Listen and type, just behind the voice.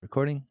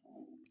recording.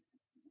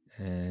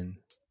 And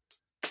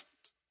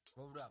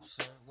Hold up,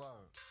 son. Word.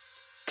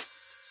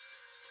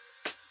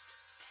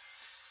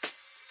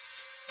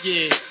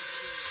 Yeah.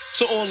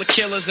 To all the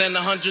killers and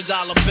the $100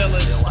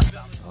 billers.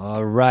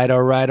 all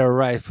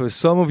right. For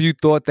some of you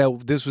thought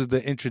that this was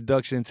the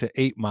introduction to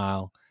 8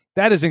 Mile.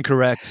 That is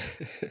incorrect.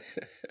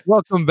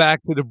 Welcome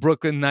back to the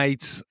Brooklyn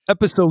Knights,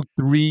 episode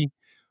 3.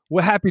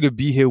 We're happy to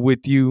be here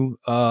with you.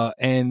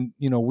 And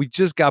we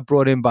just got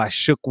brought in by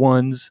Shook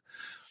Ones.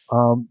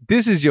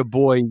 This is your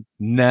boy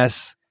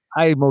Ness.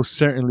 I most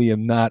certainly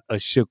am not a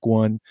Shook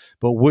One,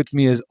 but with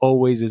me as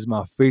always is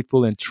my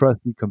faithful and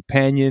trusty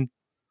companion.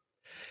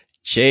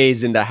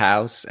 Jay's in the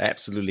house,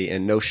 absolutely,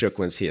 and no Shook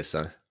Ones here,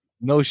 son.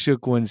 No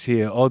Shook Ones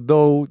here.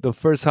 Although the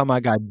first time I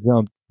got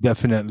jumped,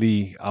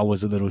 definitely I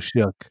was a little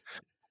shook.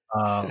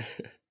 But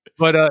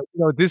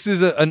this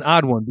is an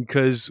odd one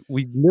because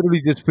we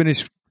literally just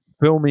finished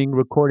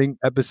recording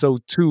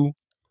episode 2,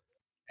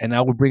 and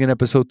I will bring in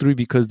episode 3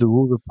 because the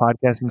rules of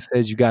podcasting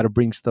says you got to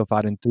bring stuff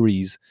out in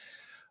threes.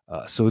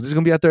 So this is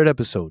gonna be our 3rd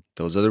episode.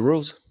 Those are the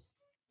rules.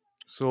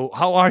 So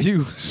how are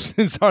you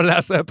since our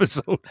last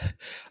episode?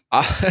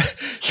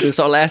 Since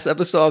our last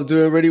episode, I'm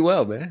doing really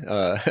well, man.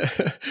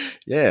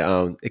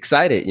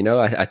 Excited.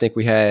 I think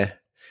we had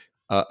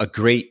a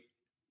great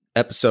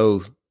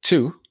episode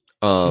 2,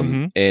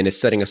 and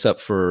it's setting us up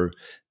for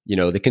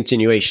the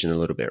continuation a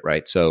little bit,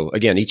 right? So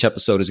again, each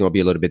episode is going to be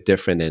a little bit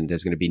different, and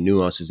there's going to be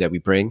nuances that we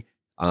bring.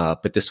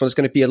 But this one's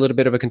going to be a little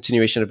bit of a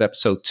continuation of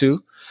episode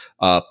 2,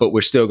 but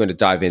we're still going to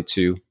dive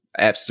into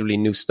absolutely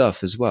new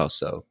stuff as well.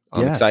 So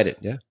I'm excited.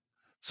 Yeah.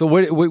 So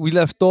we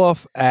left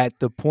off at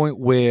the point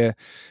where,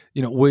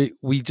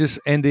 we just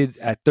ended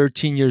at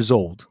 13 years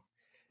old,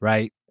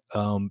 right?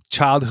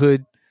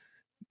 Childhood,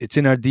 it's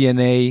in our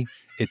DNA.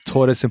 It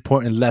taught us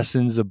important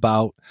lessons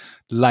about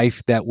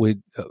life that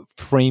would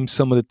frame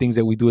some of the things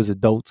that we do as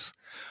adults.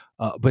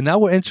 But now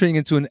we're entering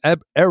into an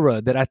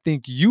era that I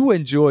think you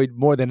enjoyed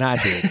more than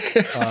I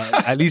did.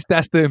 At least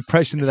that's the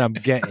impression that I'm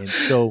getting.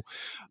 So,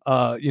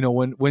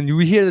 when you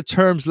hear the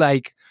terms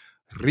like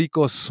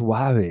rico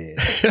suave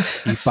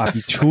y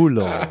papi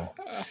chulo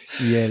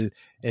y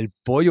el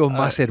pollo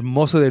más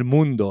hermoso del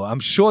mundo, I'm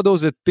sure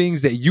those are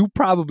things that you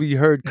probably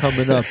heard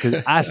coming up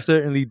because I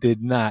certainly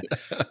did not.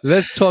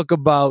 Let's talk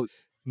about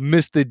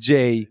Mr.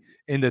 J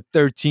in the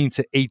 13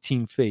 to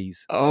 18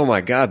 phase. Oh my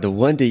God, the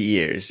wonder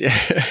years.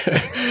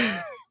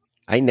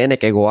 Ay, nene,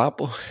 que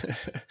guapo.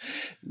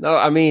 No,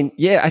 I mean,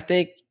 I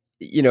think,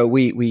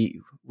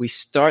 we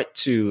start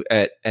to,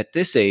 at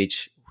this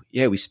age,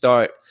 we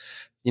start,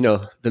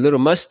 the little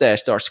mustache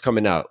starts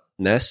coming out,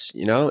 Ness,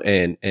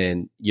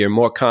 and you're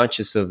more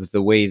conscious of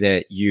the way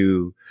that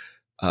you,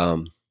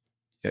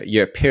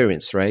 your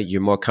appearance, right?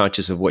 You're more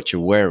conscious of what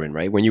you're wearing,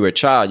 right? When you were a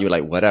child, you're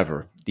like,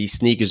 whatever. These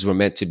sneakers were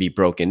meant to be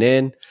broken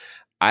in.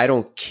 I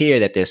don't care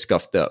that they're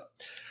scuffed up.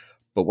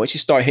 But once you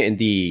start hitting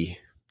the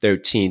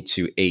 13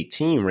 to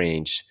 18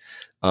 range,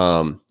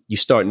 you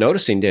start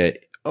noticing that,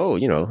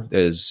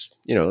 there's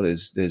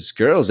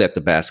girls at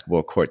the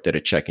basketball court that are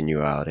checking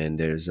you out. And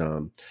there's,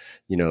 I'm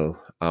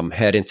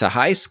heading to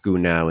high school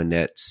now, and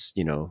that's,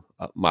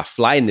 my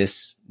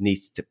flyness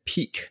needs to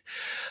peak.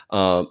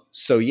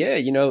 It's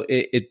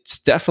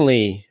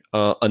definitely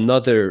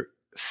another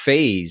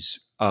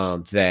phase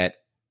that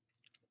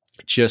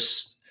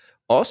just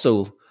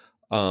also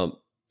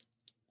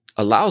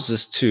allows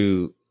us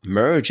to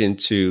merge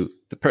into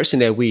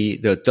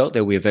the adult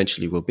that we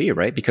eventually will be,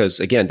 right? Because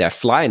again, that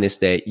flyness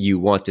that you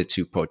wanted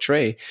to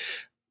portray,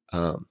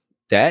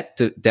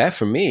 that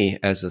for me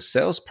as a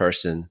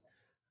salesperson,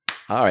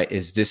 all right,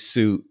 is this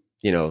suit,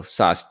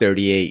 size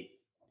 38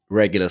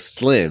 regular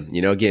slim,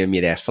 giving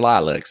me that fly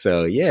look.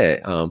 So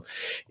damn,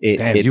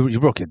 you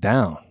broke it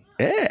down.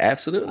 Yeah,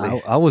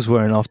 absolutely. I was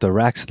wearing off the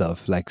rack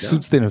stuff.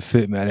 Suits didn't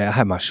fit me. I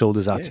had my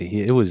shoulders out to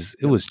here. It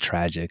was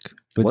tragic.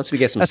 But once we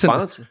get some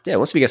sponsors,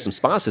 once we get some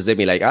sponsors, they'd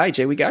be like, all right,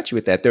 Jay, we got you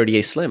with that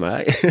 38 slim, all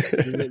right?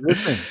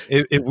 Listen,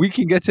 if we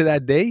can get to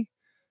that day,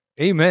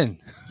 amen.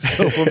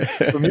 So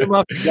from your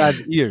mouth to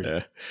God's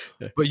ear.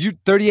 But you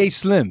 38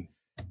 slim.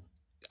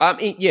 I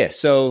mean,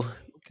 so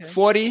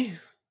 40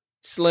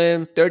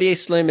 slim, 38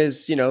 slim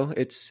is,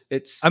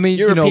 it's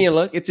European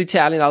look. It's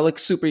Italian. I look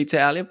super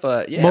Italian,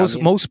 but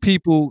most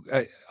people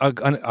are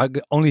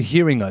only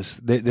hearing us.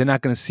 They're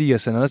not going to see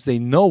us, and unless they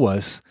know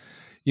us,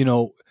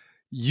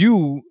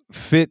 you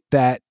fit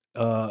that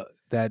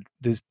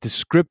this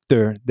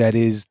descriptor that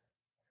is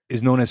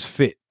known as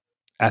fit,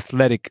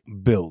 athletic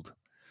build.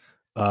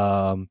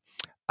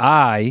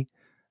 I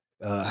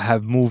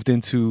have moved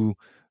into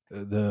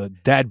the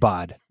dad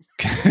bod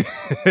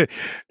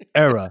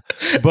era,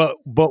 but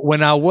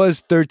when I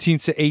was 13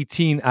 to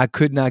 18, I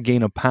could not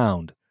gain a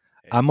pound.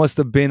 I must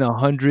have been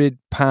 100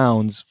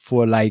 pounds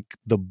for like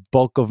the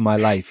bulk of my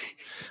life.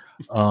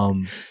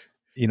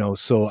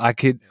 So I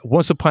could,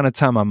 once upon a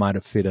time, I might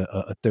have fit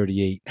a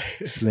 38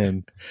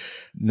 slim.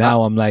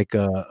 Now I'm like,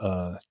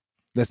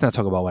 let's not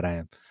talk about what I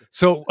am.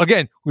 So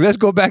again, let's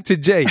go back to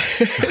Jay.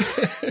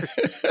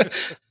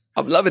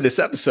 I'm loving this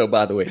episode,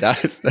 by the way.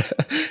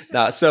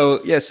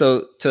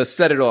 So to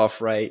set it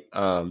off, right?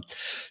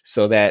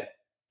 So that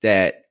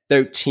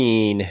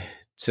 13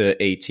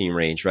 to 18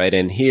 range, right?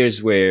 And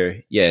here's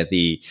where,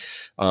 the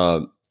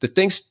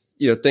things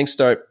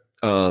start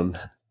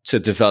to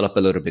develop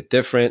a little bit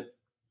different.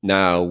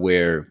 Now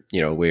we're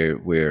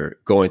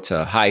going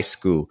to high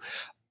school.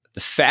 The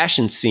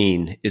fashion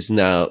scene is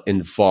now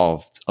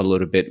involved a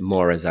little bit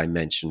more, as I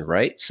mentioned,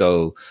 right?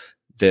 So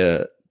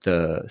the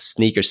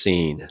sneaker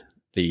scene,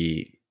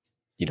 the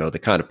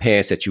kind of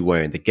pants that you're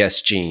wearing, the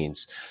Guess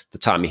jeans, the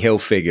Tommy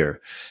Hilfiger,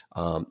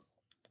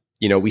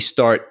 we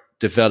start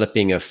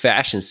developing a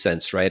fashion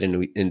sense, right?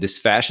 And in this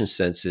fashion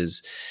sense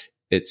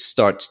it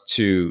starts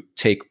to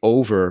take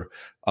over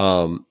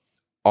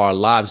our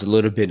lives a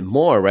little bit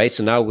more, right?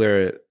 So now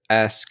we're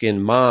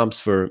asking moms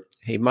for,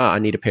 hey, Ma, I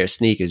need a pair of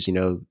sneakers.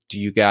 Do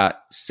you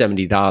got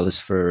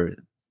 $70 for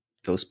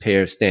those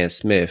pair of Stan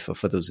Smith or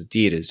for those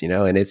Adidas,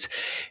 and it's,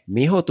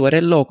 mijo, tú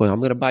eres loco. I'm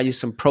going to buy you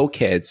some Pro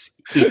Keds.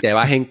 Y te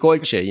vas en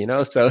coche,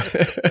 So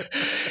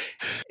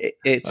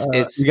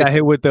you got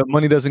hit with the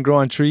money doesn't grow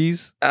on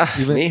trees,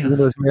 even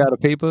though it's made out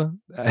of paper.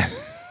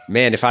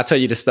 Man, if I tell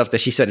you the stuff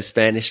that she said in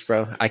Spanish,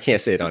 bro, I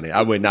can't say it on it.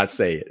 I would not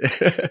say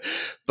it.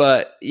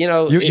 But,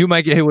 you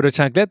might get hit with a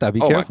chancleta. Be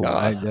careful.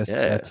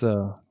 That's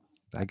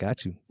I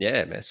got you.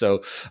 Yeah, man.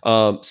 So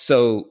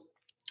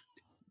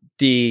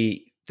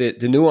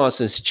the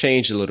nuances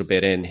change a little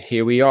bit, and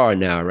here we are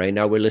now. Right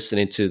now, we're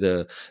listening to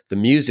the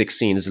music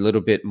scene is a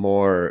little bit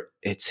more.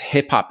 It's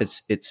hip hop.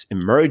 It's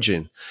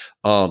emerging.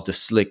 The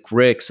Slick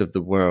Ricks of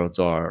the world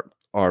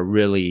are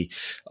really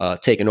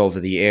taking over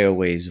the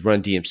airways.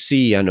 Run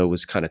DMC, I know,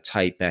 was kind of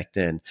tight back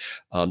then.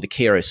 The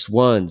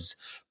KRS-Ones.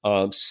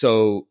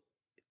 So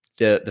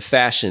the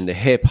fashion, the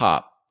hip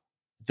hop,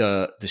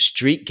 the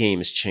street game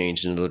is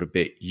changing a little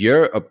bit.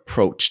 Your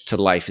approach to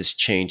life is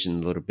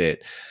changing a little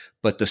bit.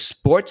 But the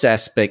sports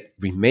aspect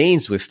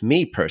remains with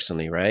me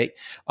personally, right?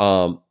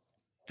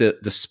 The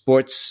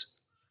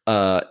sports,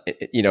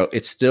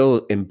 it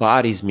still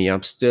embodies me.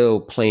 I'm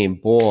still playing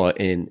ball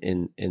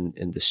in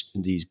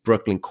these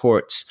Brooklyn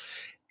courts,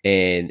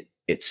 and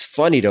it's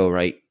funny though,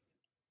 right?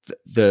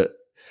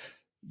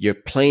 You're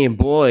playing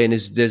ball, and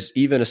there's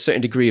even a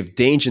certain degree of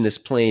dangerousness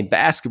playing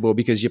basketball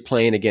because you're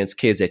playing against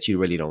kids that you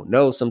really don't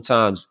know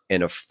sometimes,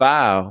 and a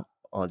foul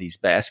on these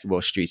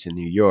basketball streets in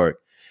New York.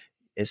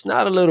 It's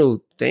not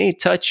they ain't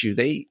touch you.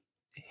 They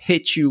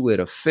hit you with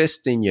a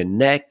fist in your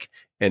neck,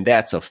 and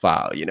that's a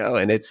foul,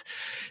 and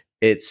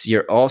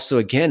you're also,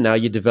 again, now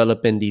you're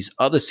developing these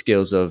other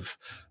skills of,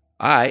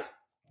 all right,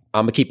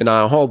 I'm gonna keep an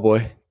eye on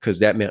homeboy because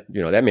that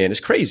man is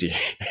crazy.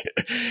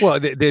 Well,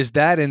 there's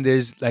that, and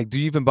there's do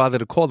you even bother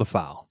to call the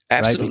foul?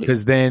 Absolutely. Right?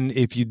 Because then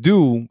if you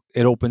do,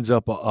 it opens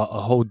up a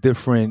whole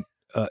different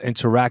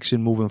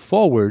interaction moving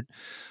forward.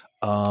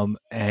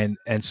 And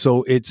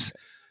so it's,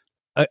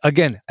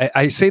 again,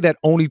 I say that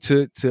only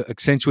to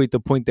accentuate the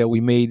point that we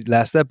made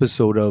last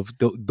episode of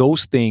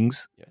those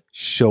things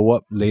show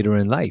up later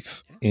in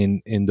life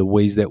in the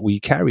ways that we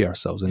carry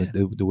ourselves and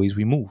the ways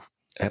we move.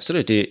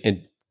 Absolutely.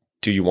 And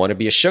do you want to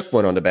be a shook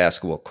one on the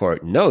basketball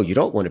court? No, you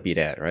don't want to be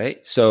that,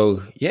 right?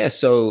 So,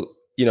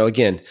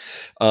 again,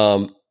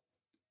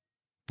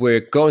 we're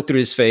going through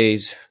this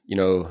phase,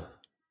 the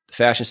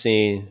fashion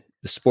scene,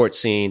 the sports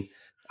scene,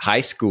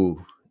 high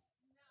school.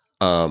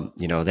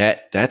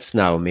 That's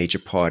now a major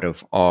part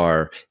of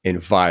our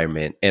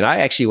environment. And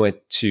I actually went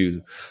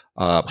to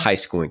high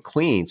school in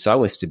Queens. So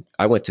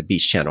I went to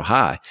Beach Channel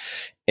High.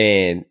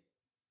 And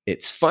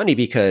it's funny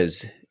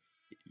because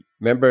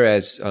remember,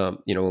 as when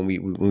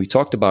we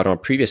talked about on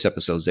previous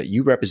episodes, that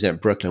you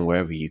represent Brooklyn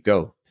wherever you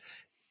go.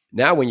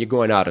 Now, when you're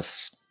going out of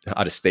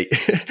state,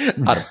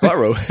 out of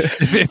borough,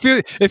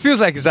 it feels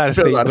like it's out of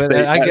state.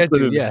 I get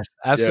you. Yes,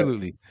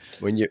 absolutely.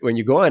 Yeah. When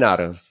you're going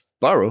out of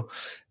borough,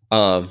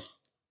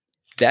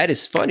 that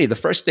is funny. The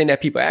first thing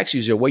that people ask you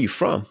is, where you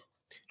from?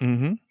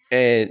 Mm-hmm.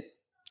 And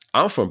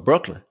I'm from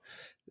Brooklyn.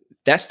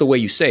 That's the way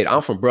you say it.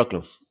 I'm from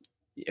Brooklyn.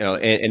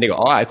 And they go,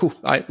 all right, cool.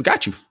 All right, we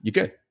got you. You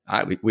good.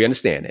 All right, we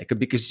understand that.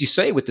 Because you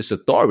say it with this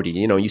authority,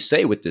 you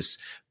say it with this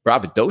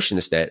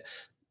braggadociousness that,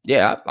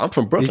 I'm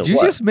from Brooklyn. Did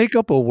you just make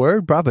up a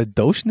word,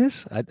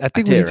 braggadociousness? I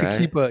think we need to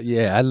keep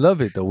I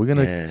love it though. We're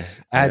going to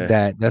add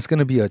that. That's going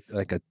to be a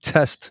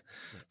test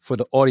for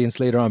the audience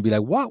later on. Be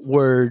like, what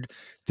word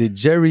did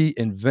Jerry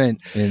invent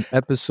in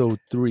episode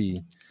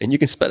 3? And you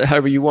can spell it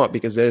however you want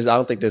because I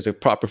don't think there's a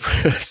proper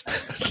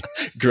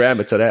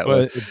grammar to that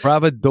one.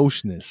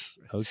 Braggadociousness.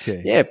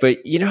 Okay. Yeah, but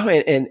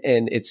and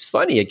it's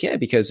funny again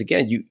because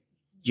again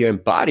your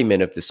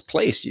embodiment of this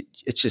place,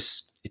 it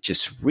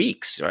just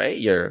reeks, right?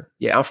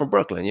 I'm from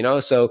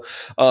Brooklyn, so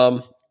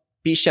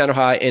Beach Channel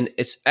High, and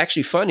it's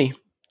actually funny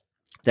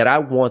that I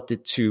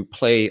wanted to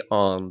play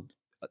on.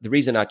 The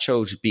reason I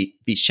chose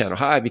Beach Channel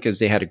High because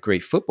they had a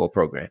great football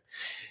program.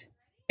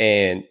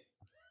 And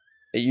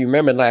you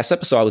remember in the last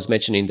episode, I was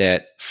mentioning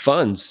that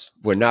funds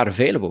were not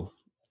available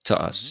to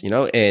us,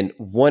 and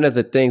one of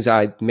the things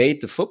I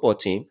made the football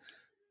team,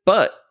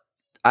 but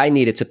I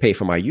needed to pay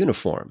for my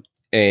uniform,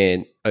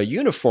 and a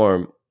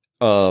uniform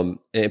and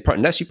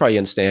unless you probably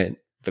understand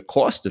the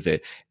cost of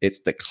it, it's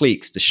the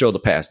cleats, the shoulder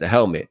pads, the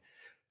helmet.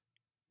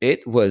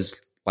 It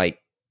was like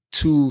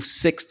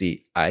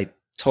 $260. I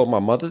told my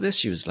mother this.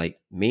 She was like,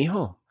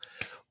 "Mijo,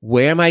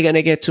 where am I going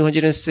to get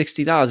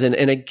 $260?"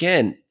 And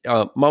again,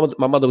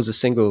 my mother was a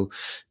single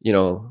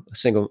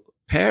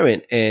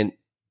parent, and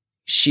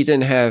she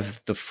didn't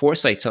have the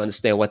foresight to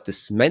understand what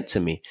this meant to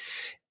me.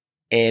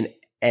 And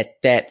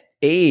at that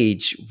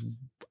age,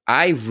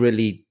 I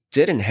really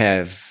didn't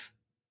have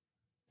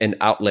an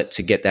outlet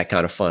to get that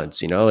kind of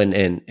funds,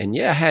 and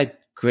yeah, I had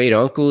great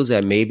uncles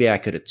that maybe I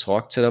could have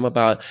talked to them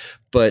about,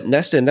 but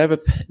Nestor,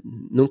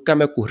 nunca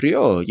me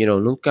ocurrió,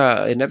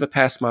 it never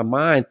passed my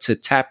mind to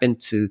tap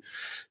into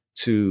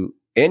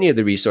any of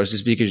the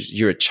resources, because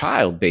you're a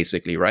child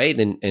basically, right?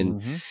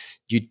 And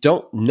you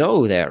don't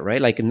know that,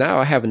 right? Like now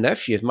I have a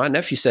nephew. If my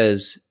nephew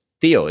says,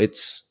 "Tío,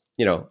 it's,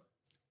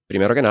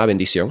 primero que nada,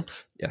 bendición."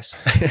 Yes.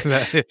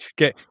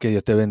 que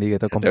Dios te bendiga,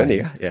 te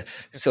acompañe. Yeah.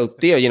 So,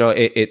 Tío,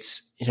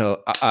 it's,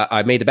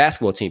 I made the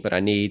basketball team, but I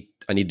need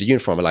the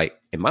uniform. I'm like,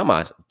 in my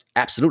mind,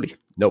 absolutely,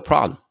 no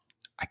problem.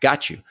 I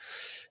got you.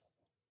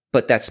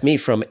 But that's me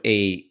from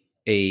a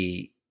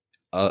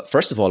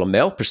first of all, a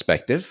male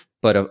perspective,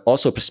 but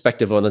also a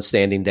perspective of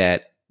understanding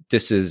that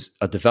this is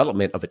a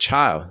development of a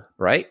child,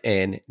 right?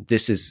 And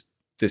this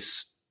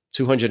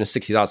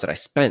 $260 that I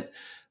spent,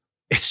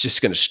 it's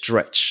just going to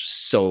stretch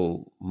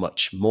so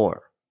much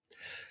more.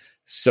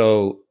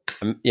 So,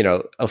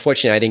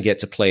 unfortunately, I didn't get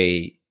to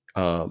play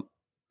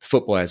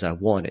football as I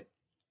wanted.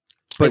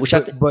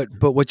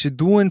 But what you're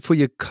doing for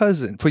your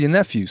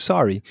nephew,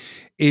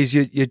 is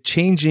you're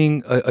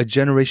changing a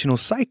generational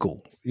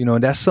cycle.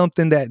 And that's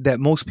something that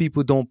most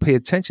people don't pay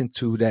attention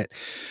to. That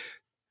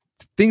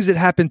things that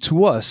happen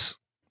to us,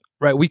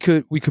 right? We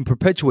can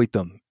perpetuate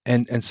them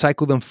and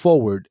cycle them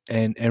forward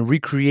and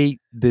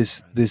recreate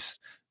this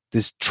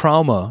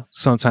trauma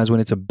sometimes when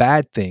it's a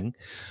bad thing.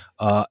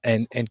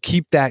 And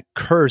keep that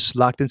curse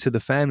locked into the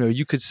family. Or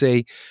you could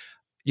say,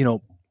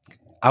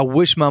 I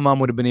wish my mom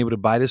would have been able to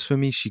buy this for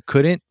me. She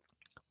couldn't,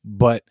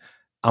 but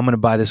I'm going to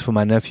buy this for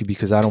my nephew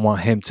because I don't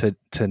want him to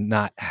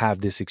not have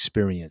this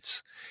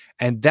experience.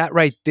 And that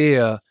right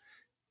there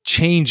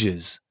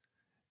changes,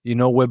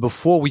 where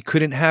before we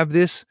couldn't have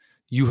this,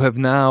 you have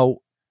now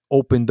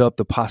opened up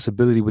the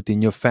possibility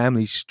within your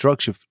family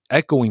structure,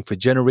 echoing for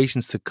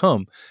generations to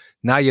come.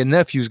 Now your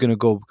nephew's going to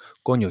go,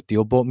 "Coño,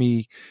 tío bought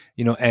me,"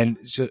 and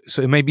so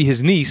it may be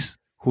his niece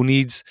who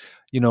needs,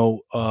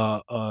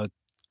 a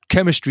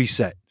chemistry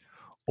set,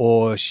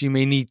 or she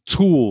may need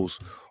tools,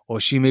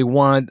 or she may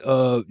want,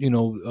 to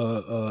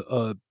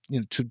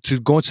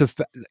go into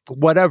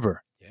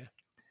whatever. Yeah.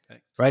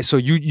 Thanks. Right. So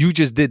you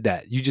just did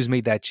that. You just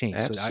made that change.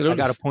 Absolutely. So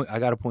I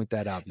got to point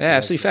that out. Yeah,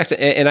 absolutely. Facts.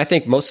 And I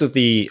think most of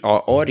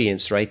our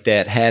audience, right,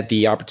 that had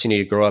the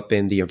opportunity to grow up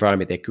in the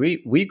environment that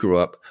we grew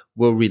up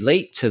will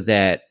relate to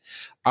that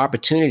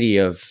opportunity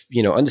of,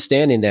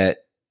 understanding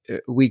that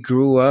we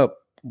grew up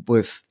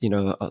with,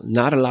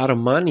 not a lot of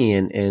money.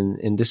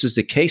 And this was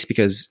the case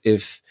because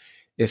if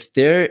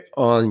they're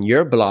on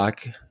your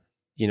block,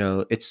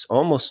 it's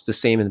almost the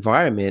same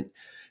environment,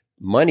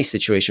 money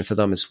situation for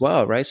them as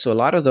well, right? So a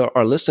lot of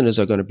our listeners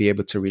are going to be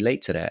able to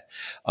relate to that.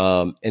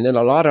 And then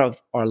a lot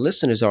of our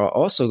listeners are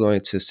also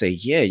going to say,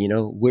 yeah,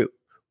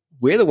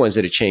 we're the ones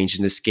that are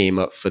changing this game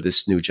up for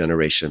this new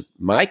generation.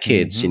 My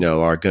kids,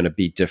 are going to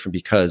be different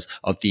because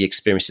of the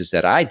experiences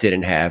that I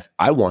didn't have.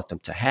 I want them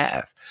to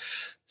have.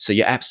 So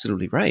you're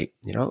absolutely right.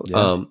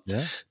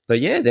 But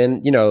yeah,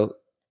 then,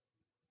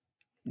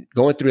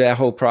 going through that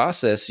whole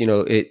process,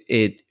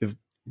 it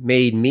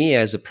made me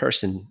as a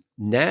person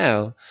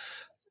now.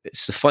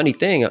 It's a funny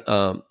thing,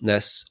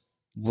 Ness,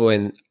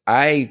 when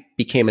I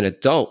became an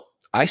adult,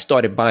 I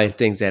started buying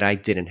things that I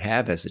didn't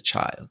have as a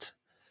child.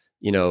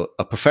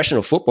 A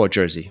professional football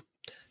jersey,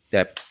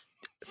 that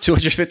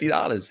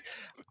 $250.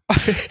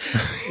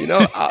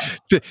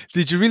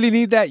 Did you really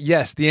need that?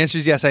 Yes. The answer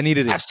is yes. I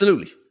needed it.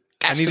 Absolutely.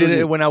 I needed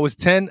it when I was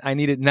 10. I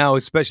need it now,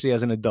 especially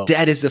as an adult.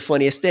 That is the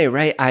funniest thing,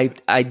 right?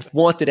 I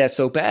wanted that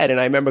so bad. And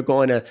I remember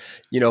going to,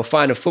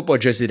 find a football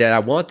jersey that I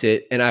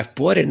wanted, and I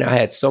bought it and I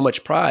had so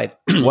much pride.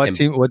 What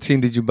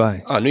team did you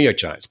buy? Oh, New York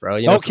Giants, bro.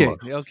 Okay.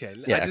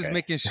 Yeah, I'm just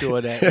making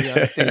sure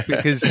that,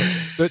 because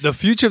the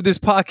future of this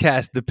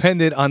podcast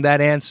depended on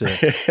that answer.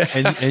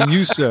 And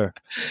you, sir,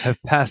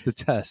 have passed the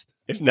test.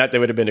 If not, there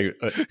would have been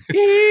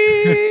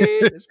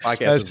this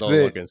podcast is no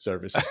longer in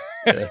service.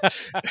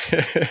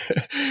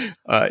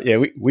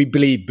 We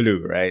bleed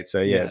blue, right?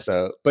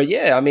 So but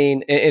yeah, I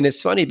mean, and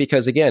it's funny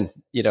because again,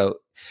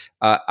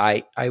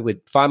 I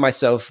would find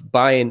myself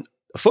buying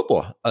a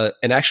football,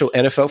 an actual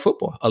NFL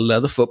football, a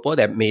leather football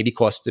that maybe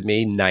costed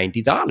me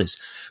 $90.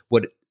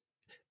 Would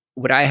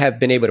I have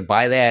been able to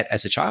buy that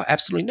as a child?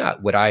 Absolutely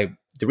not. The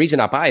reason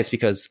I buy it is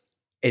because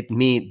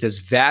there's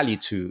value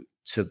to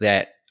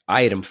that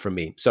item for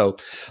me. So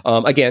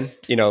again,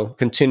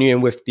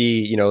 continuing with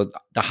the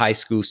high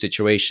school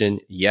situation.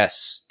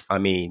 Yes. I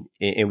mean,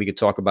 and we could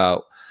talk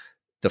about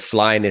the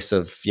flyness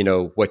of,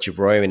 what you're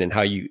wearing and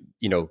how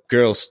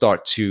girls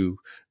start to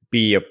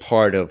be a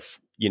part of,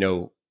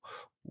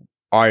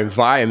 our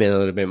environment a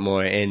little bit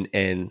more, and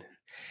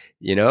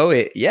yeah,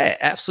 Well,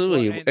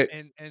 absolutely.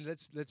 and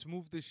let's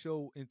move the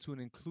show into an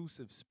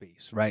inclusive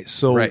space, right?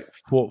 So Right.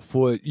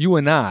 for you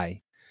and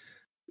I,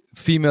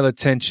 female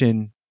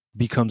attention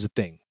becomes a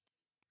thing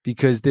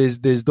because there's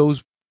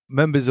those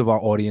members of our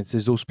audience,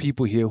 there's those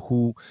people here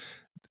who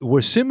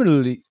were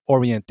similarly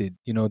oriented.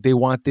 They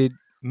wanted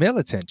male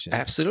attention, or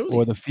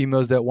Absolutely. the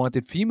females that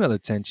wanted female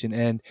attention,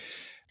 and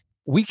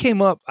we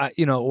came up.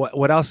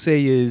 What I'll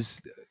say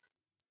is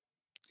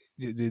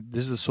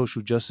this is a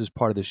social justice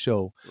part of the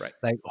show. Right.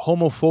 Like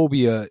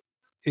homophobia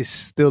is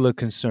still a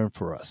concern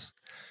for us,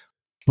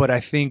 but I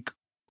think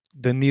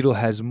the needle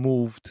has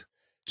moved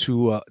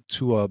to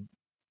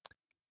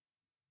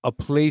a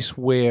place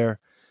where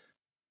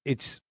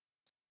it's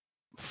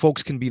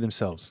folks can be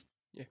themselves.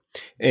 Yeah.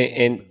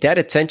 And that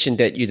attention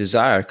that you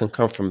desire can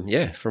come from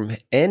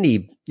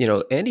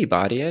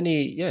anybody, And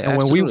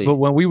absolutely.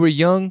 when we were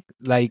young,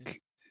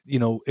 like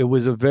it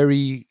was a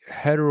very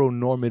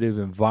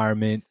heteronormative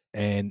environment,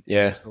 and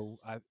Yeah. so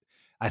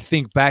I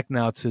think back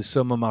now to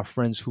some of my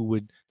friends who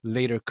would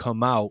later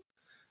come out,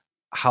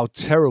 how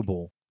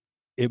terrible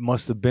it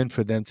must have been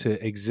for them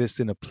to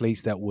exist in a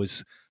place that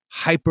was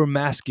hyper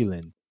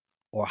masculine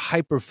or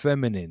hyper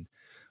feminine,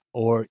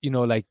 or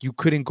like you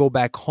couldn't go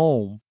back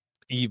home,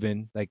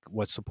 even like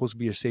what's supposed to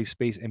be your safe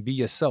space, and be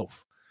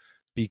yourself,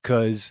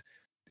 because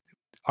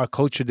our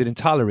culture didn't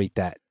tolerate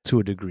that to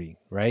a degree,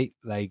 right?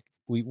 Like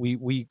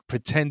we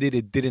pretended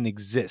it didn't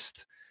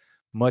exist,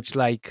 much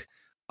like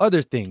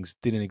other things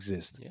didn't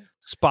exist. Yeah.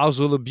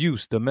 Spousal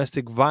abuse,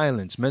 domestic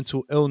violence,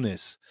 mental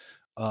illness,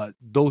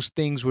 those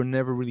things were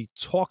never really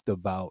talked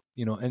about,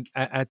 and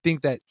I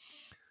think that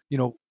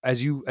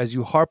as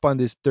you harp on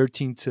this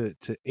 13 to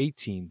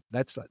 18,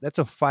 that's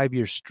a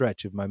 5-year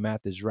stretch if my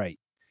math is right.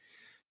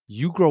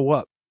 You grow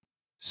up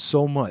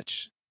so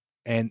much,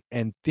 and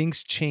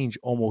things change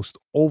almost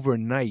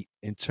overnight,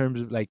 in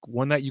terms of like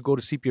one night you go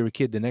to sleep, you're a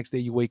kid, the next day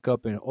you wake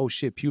up and oh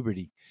shit,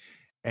 puberty,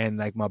 and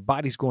like my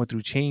body's going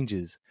through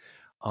changes.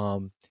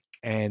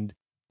 And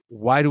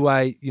why do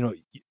I,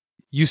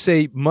 you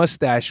say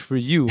mustache for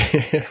you.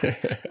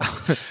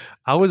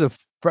 I was a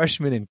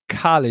freshman in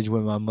college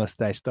when my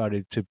mustache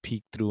started to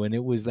peek through, and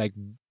it was like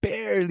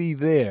barely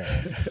there.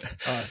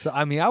 So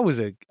I mean, I was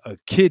a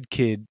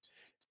kid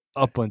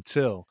up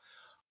until,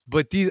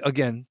 but these,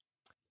 again,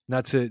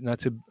 not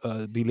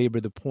to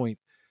belabor the point,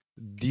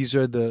 these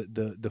are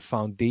the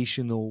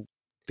foundational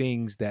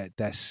things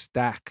that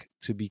stack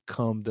to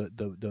become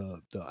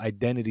the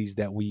identities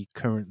that we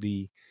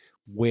currently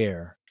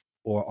wear,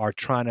 or are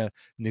trying to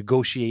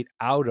negotiate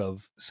out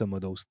of some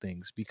of those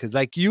things. Because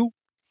like you,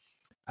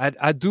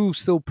 I do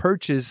still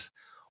purchase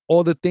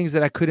all the things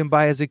that I couldn't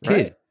buy as a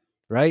kid,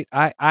 right?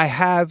 I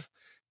have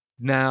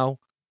now,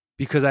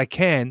 because I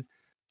can,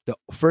 the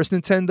first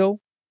Nintendo,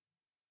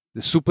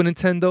 the Super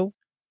Nintendo.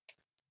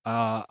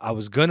 I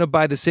was gonna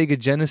buy the Sega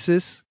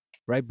Genesis,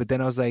 right? But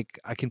then I was like,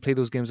 I can play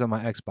those games on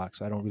my Xbox,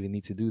 so I don't really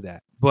need to do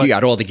that. But you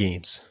got all the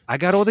games. I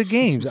got all the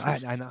games. I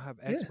now have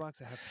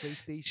Xbox. I have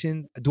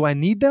PlayStation. Do I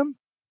need them?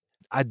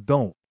 I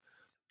don't.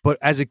 But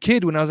as a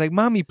kid, when I was like,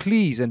 "Mommy,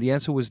 please," and the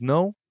answer was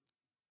no,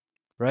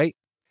 right?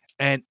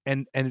 And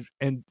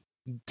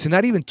to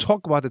not even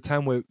talk about the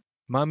time where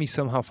mommy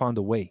somehow found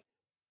a way,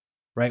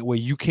 right? Where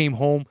you came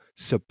home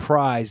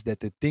surprised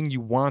that the thing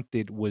you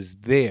wanted was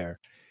there,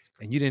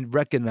 and you didn't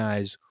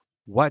recognize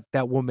what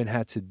that woman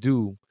had to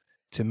do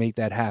to make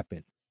that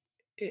happen.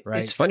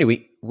 Right? It's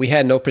funny, we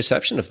had no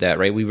perception of that,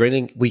 right?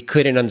 We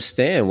couldn't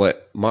understand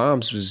what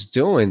moms was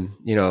doing,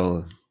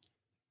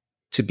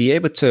 to be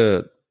able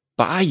to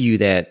buy you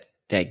that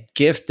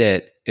gift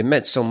that it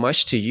meant so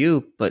much to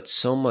you, but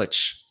so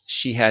much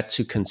she had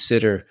to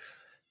consider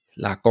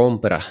la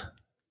compra,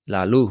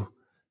 la luz,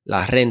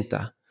 la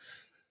renta.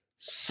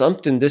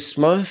 Something this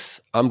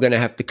month I'm gonna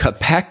have to cut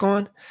back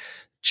on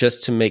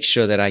just to make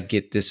sure that I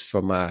get this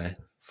for my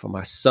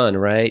son,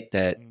 right?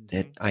 That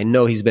I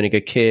know he's been a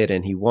good kid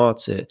and he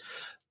wants it.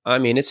 I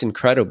mean, it's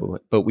incredible,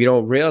 but we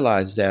don't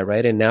realize that,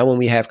 right? And now when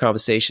we have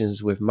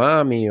conversations with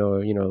mommy,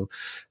 or,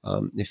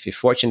 if you're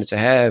fortunate to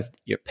have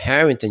your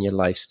parent in your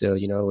life still,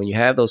 when you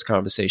have those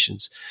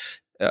conversations,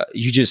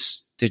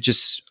 they're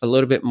just a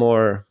little bit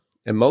more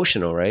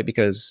emotional, right?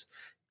 Because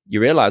you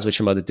realize what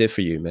your mother did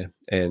for you, man.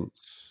 And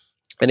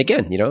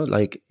again,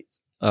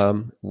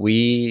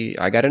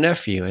 I got a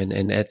nephew,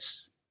 and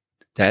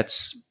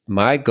that's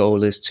my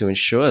goal, is to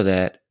ensure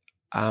that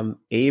I'm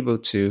able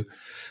to,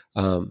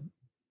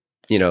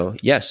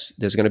 yes,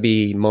 there's going to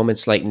be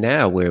moments like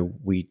now where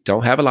we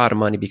don't have a lot of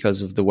money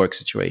because of the work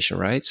situation,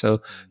 right?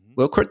 So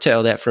we'll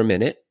curtail that for a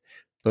minute,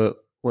 but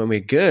when we're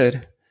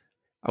good,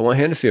 I want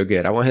him to feel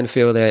good. I want him to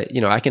feel that,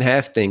 I can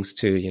have things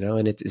too,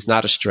 and it's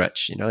not a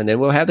stretch, and then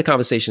we'll have the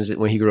conversations that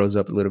when he grows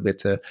up a little bit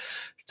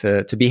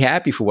to be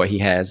happy for what he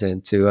has,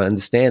 and to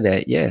understand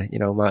that,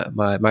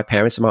 my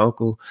parents and my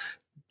uncle,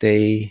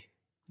 they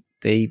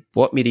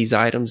bought me these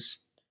items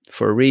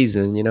for a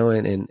reason,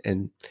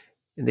 and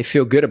they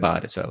feel good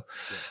about it. So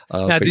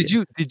now,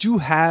 did you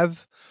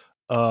have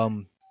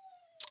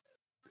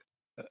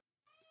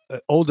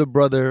older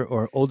brother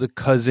or older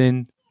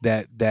cousin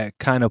that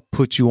kind of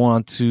put you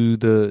on to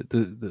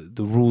the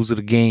rules of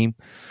the game.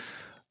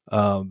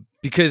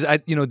 Because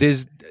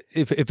there's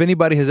if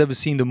anybody has ever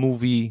seen the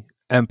movie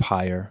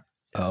Empire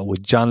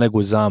with John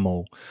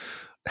Leguizamo,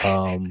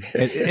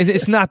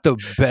 it's not the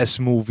best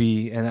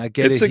movie, and I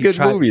get it's it. a good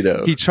movie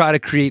though. He tried to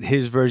create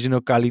his version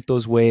of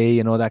Carlitos Way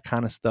and all that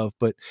kind of stuff.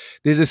 But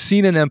there's a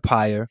scene in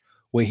Empire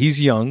where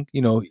he's young,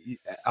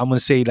 I'm gonna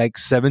say like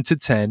 7 to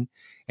 10,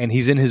 and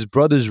he's in his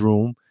brother's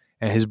room,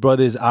 and his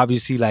brother is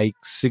obviously like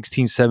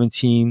 16,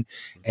 17,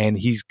 and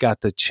he's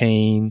got the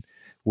chain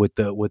with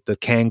the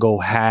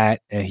Kango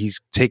hat, and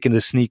he's taking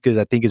the sneakers,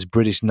 I think it's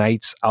British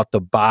Knights, out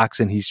the box,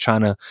 and he's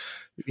trying to,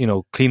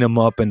 clean them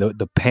up, and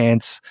the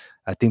pants,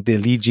 I think they're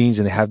Lee jeans,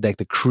 and they have like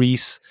the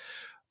crease.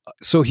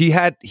 So he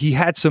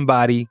had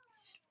somebody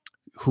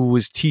who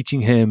was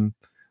teaching him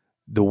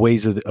the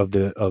ways of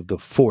the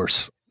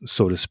force,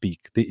 so to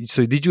speak.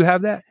 So did you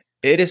have that?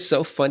 It is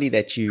so funny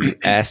that you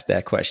asked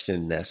that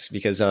question, Ness,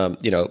 because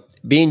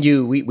being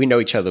you, we know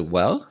each other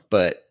well,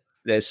 but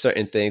there's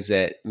certain things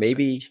that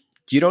maybe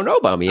you don't know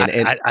about me, and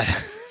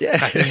yeah,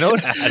 I didn't know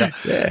that.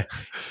 Yeah,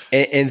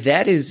 and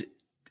that is,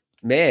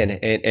 man,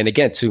 and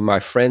again, to my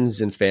friends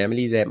and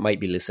family that might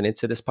be listening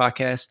to this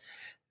podcast,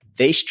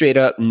 they straight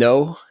up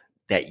know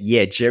that,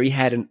 yeah, Jerry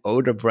had an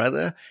older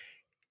brother,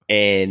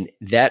 and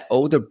that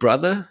older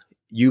brother,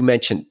 you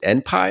mentioned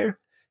Empire,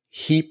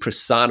 he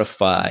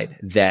personified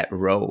that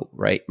role,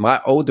 right?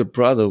 My older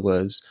brother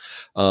was,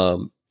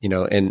 and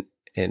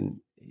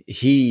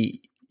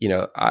he,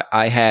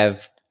 I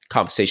have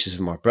conversations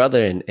with my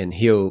brother, and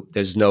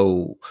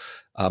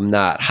I'm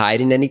not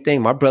hiding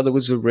anything. My brother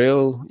was a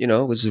real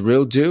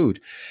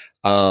dude.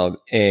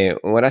 And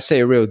when I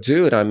say a real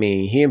dude, I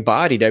mean, he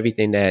embodied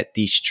everything that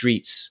these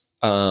streets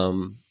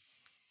offered,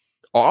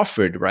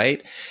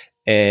 right?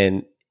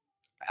 And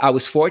I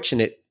was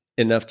fortunate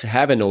enough to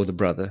have an older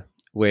brother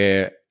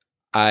where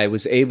I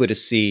was able to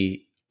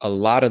see a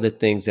lot of the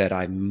things that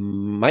I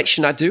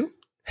should not do.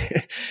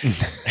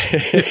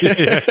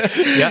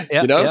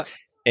 Yeah.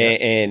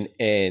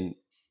 And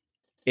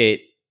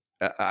it,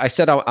 I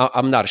said,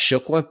 I'm not a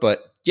shook one,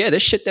 but yeah,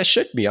 there's shit that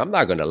shook me. I'm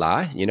not going to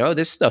lie.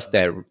 There's stuff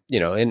that,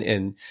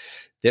 and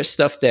there's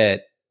stuff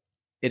that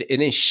it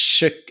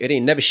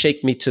ain't never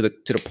shake me to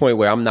the point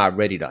where I'm not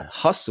ready to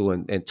hustle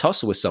and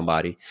tussle with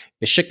somebody.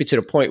 It shook me to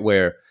the point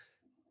where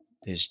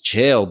there's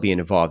jail being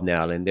involved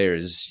now, and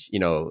there's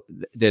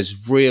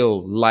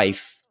real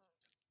life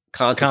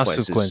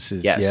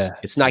consequences. Yes. Yeah.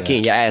 It's not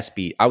getting your ass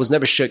beat. I was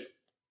never shook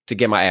to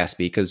get my ass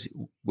beat, because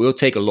we'll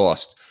take a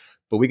loss,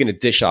 but we're going to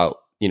dish out,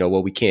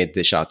 what we can't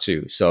dish out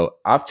too. So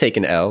I've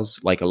taken L's,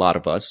 like a lot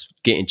of us,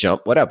 getting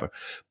jumped, whatever.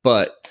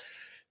 But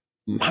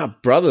my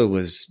brother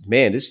was,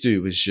 man, this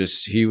dude was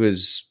just, he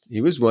was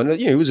one of,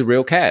 he was a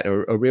real cat,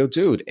 or a real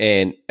dude.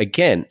 And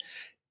again,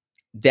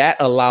 that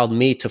allowed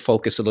me to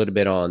focus a little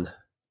bit on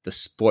the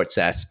sports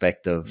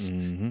aspect of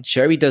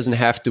Jerry doesn't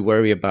have to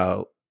worry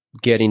about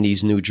getting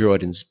these new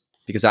Jordans,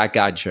 because I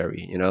got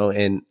Jerry,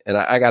 and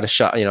I got a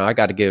shot, I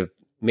got to give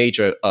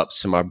major ups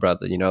to my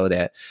brother,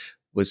 that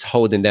was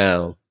holding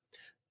down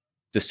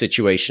the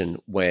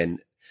situation when,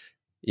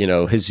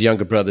 his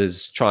younger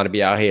brother's trying to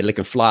be out here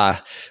looking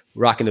fly,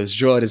 rocking those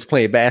Jordans,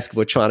 playing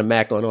basketball, trying to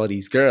mac on all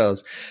these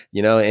girls,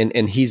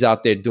 and he's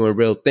out there doing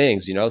real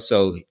things,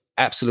 so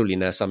absolutely,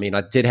 Ness. I mean,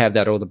 I did have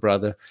that older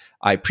brother.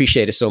 I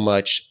appreciate it so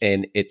much.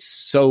 And it's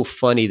so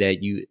funny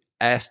that you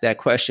asked that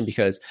question,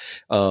 because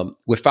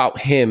without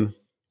him,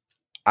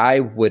 I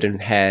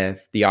wouldn't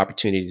have the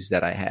opportunities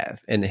that I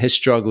have. And his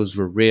struggles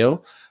were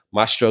real.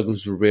 My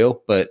struggles were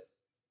real, but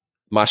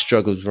my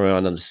struggles were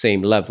on the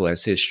same level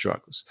as his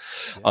struggles.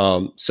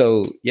 And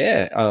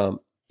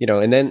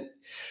then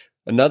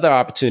another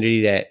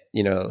opportunity that,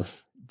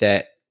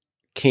 that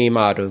came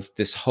out of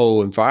this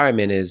whole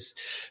environment is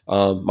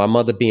my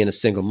mother being a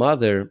single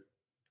mother.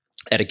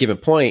 At a given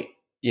point,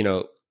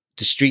 the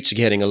streets are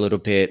getting a little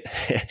bit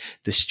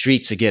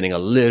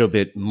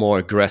more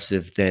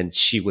aggressive than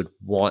she would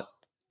want,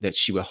 that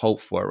she would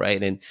hope for,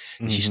 right? And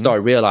she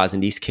started realizing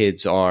these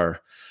kids they're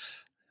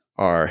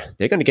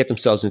going to get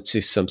themselves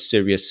into some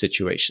serious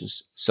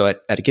situations. So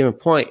at a given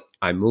point,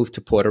 I moved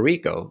to Puerto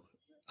Rico.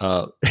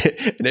 And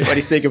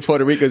everybody's thinking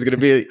Puerto Rico is going to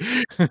be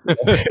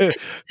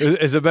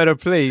it's a better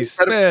place.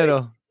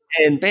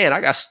 And man,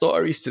 I got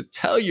stories to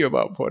tell you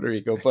about Puerto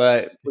Rico,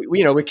 but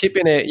we're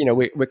keeping it,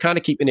 we're kind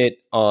of keeping it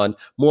on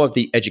more of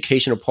the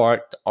educational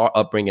part, our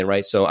upbringing,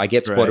 right? So I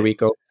get to Puerto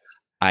Rico.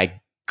 I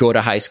go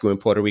to high school in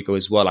Puerto Rico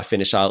as well. I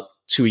finish out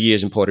 2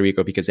 years in Puerto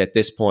Rico, because at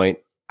this point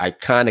I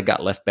kind of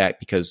got left back,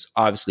 because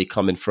obviously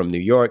coming from New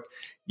York,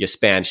 your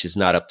Spanish is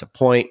not up to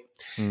point.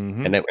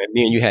 And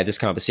me and you had this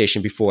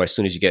conversation before. As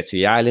soon as you get to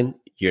the island,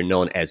 you're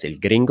known as El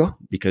Gringo,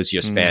 because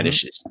your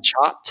Spanish is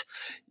chopped.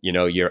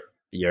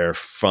 You're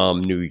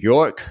from New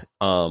York,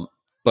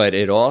 but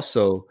you're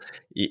also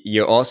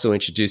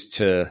introduced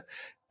to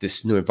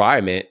this new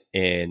environment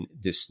and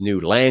this new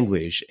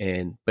language.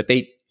 But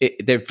they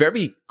they're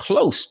very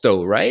close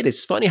though, right?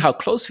 It's funny how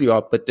close we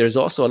are, but there's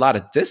also a lot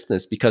of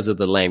distance because of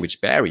the language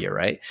barrier,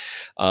 right?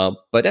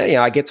 But then,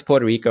 I get to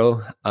Puerto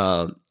Rico.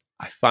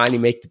 I finally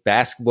make the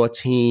basketball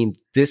team.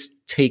 This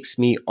takes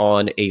me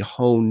on a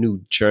whole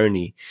new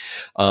journey,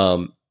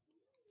 of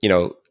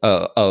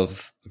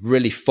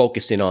really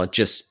focusing on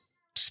just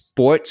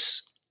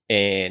sports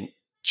and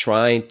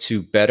trying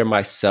to better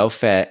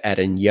myself at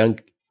a young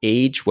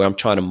age, where I'm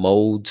trying to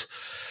mold,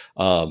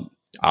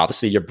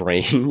 obviously your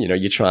brain.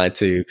 You're trying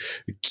to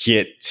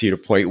get to the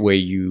point where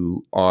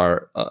you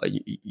are,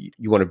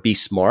 you want to be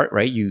smart,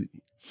 right? You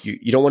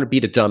don't want to be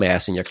the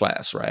dumbass in your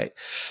class, right?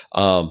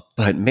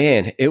 But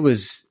man, it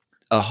was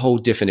a whole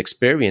different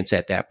experience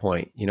at that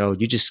point.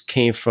 You just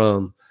came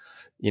from,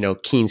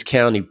 Kings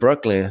County,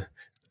 Brooklyn,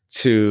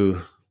 to,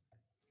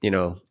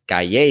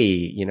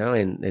 Calle,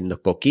 and the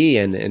Coqui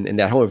and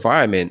that whole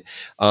environment.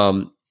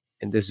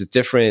 And there's a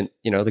different,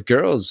 the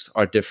girls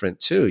are different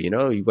too.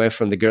 You went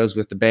from the girls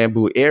with the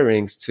bamboo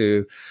earrings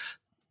to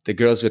the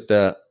girls with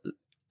the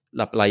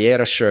La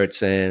Playera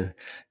shirts and,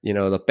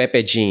 the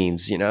Pepe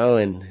jeans,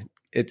 and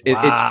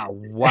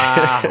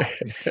wow.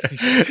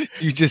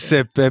 You just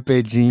said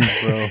Pepe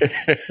jeans, bro.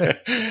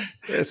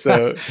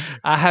 So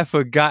I had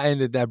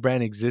forgotten that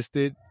brand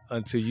existed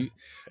until you,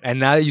 and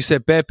now that you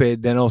said Pepe,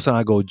 then all of a sudden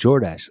I go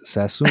Jordache,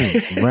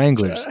 Sassoon,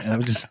 Wranglers, and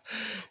I'm just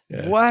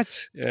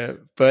what? Yeah,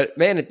 but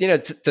man,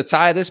 to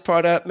tie this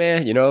part up,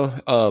 man,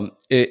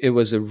 it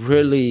was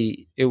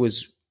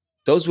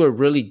those were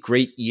really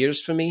great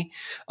years for me,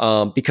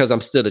 because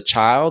I'm still a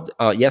child.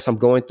 Yes, I'm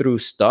going through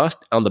stuff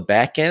on the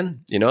back end.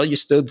 You're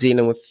still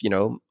dealing with,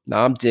 now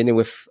I'm dealing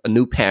with a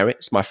new parent.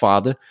 It's my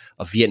father,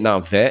 a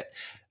Vietnam vet.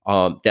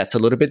 That's a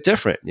little bit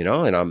different,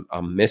 and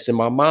I'm missing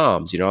my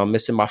moms. I'm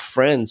missing my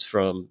friends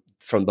from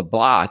the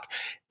block,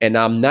 and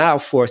I'm now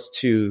forced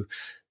to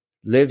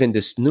live in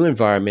this new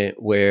environment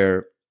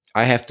where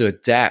I have to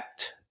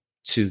adapt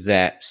to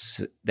that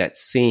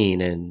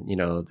scene and,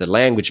 the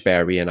language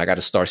barrier, and I got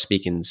to start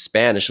speaking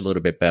Spanish a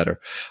little bit better.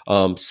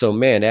 So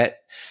man,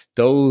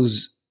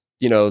 those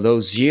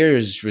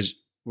years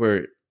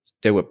were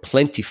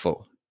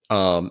plentiful.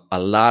 A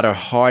lot of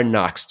hard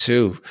knocks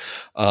too.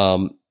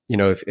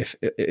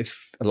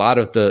 If a lot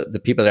of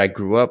the people that I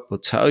grew up will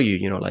tell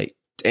you, like,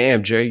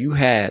 damn, Jay,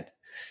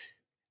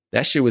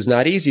 that shit was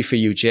not easy for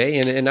you, Jay.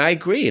 And I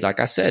agree. Like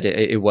I said,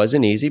 it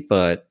wasn't easy,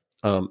 but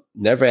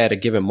never at a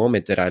given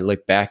moment did I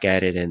look back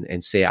at it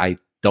and say,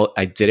 not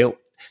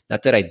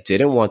that I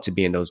didn't want to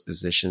be in those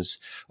positions.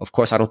 Of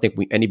course, I don't think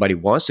anybody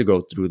wants to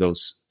go through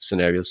those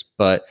scenarios,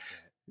 but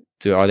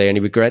are there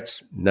any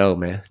regrets? No,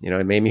 man.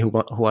 It made me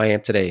who I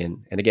am today.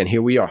 And again,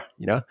 here we are,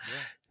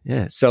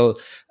 Yeah. So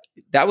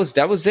that was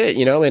it,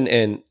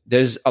 and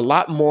there's a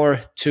lot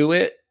more to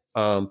it.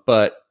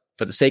 But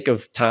for the sake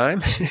of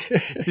time.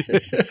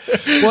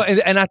 Well,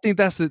 and I think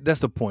that's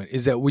the point,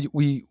 is that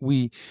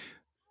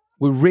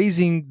we're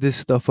raising this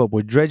stuff up,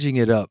 we're dredging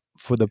it up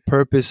for the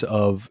purpose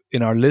of,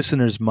 in our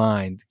listeners'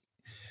 mind,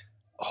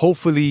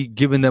 hopefully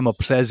giving them a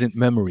pleasant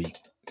memory,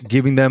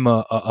 giving them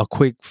a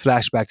quick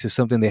flashback to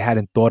something they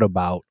hadn't thought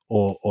about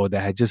or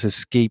that had just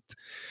escaped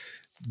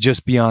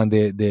just beyond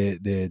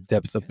their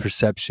depth of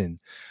perception.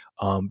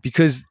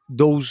 Because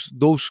those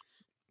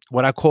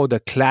what I call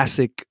the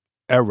classic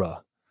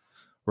era,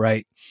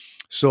 right?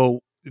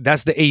 So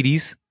that's the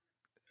 80s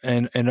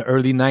and the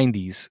early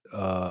 90s.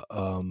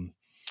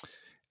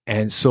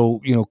 And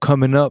so,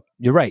 coming up,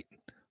 you're right.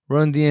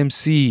 Run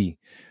DMC,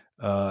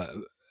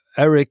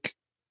 Eric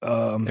B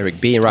and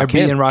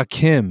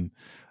Rakim,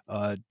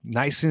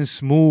 Nice and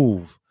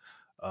Smooth,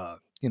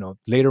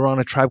 later on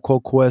A Tribe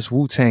Called Quest,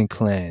 Wu-Tang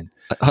Clan.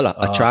 Hold up,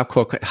 A Tribe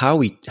Called Quest.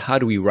 How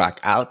do we rock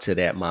out to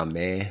that, my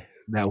man?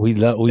 That we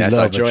love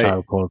A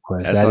Tribe Called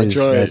Quest.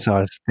 That's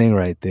our thing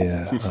right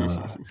there.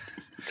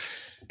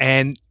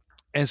 And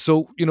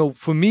so,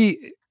 for me,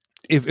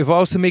 if I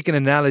was to make an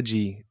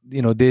analogy,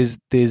 there's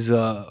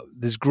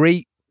this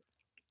great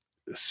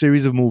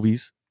series of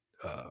movies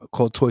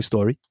called Toy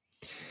Story,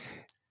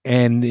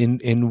 and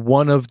in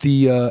one of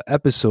the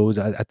episodes,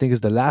 I think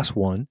it's the last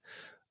one,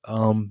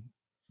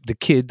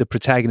 the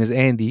protagonist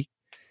Andy,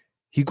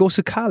 he goes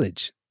to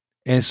college,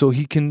 and so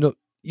he can,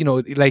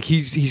 like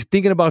he's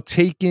thinking about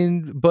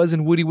taking Buzz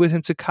and Woody with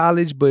him to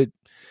college, but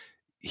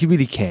he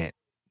really can't.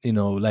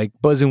 Like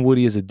Buzz and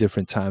Woody is a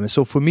different time. And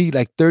so for me,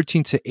 like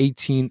 13 to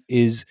 18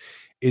 is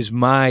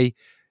my,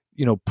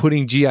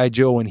 putting G.I.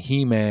 Joe and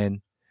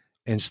He-Man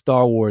and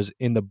Star Wars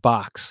in the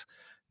box.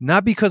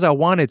 Not because I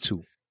wanted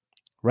to,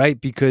 right?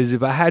 Because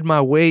if I had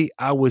my way,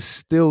 I would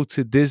still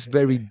to this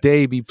very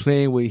day be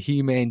playing with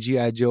He-Man,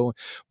 G.I. Joe.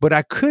 But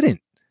I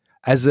couldn't.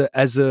 As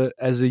a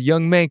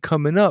young man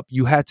coming up,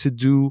 you had to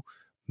do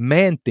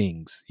man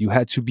things. You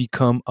had to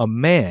become a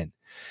man.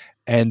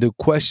 And the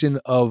question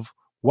of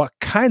what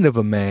kind of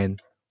a man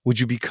would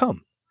you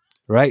become,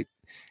 right?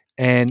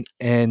 And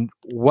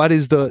what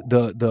is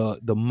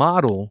the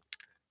model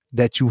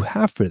that you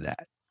have for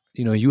that?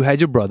 You had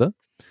your brother.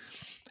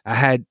 I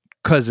had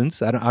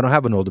cousins. I don't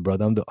have an older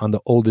brother. I'm the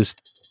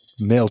oldest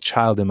male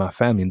child in my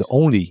family and the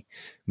only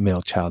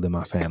male child in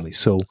my family.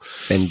 So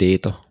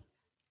Bendito.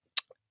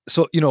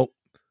 So,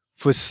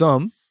 for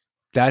some,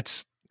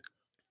 that's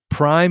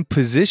prime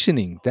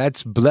positioning.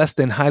 That's blessed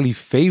and highly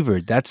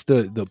favored. That's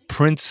the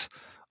prince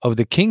of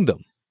the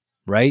kingdom,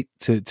 right?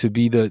 To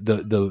be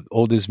the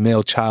oldest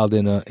male child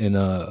in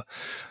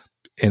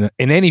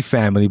any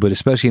family, but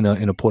especially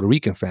in a Puerto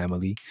Rican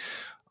family.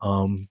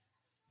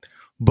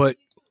 But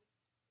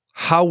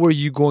how were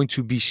you going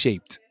to be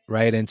shaped,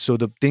 right? And so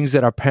the things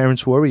that our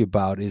parents worry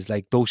about is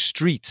like those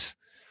streets.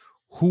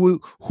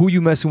 Who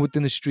you messing with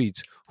in the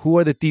streets? Who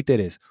are the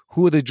títeres?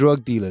 Who are the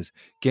drug dealers?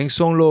 ¿Quién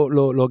son lo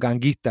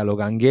ganguistas, lo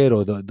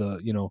ganguero?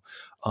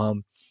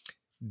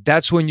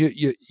 That's when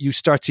you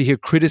start to hear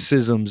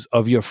criticisms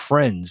of your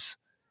friends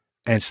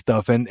and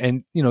stuff,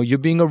 and you're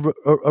being a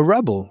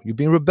rebel. You're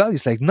being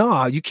rebellious. Like,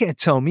 no, you can't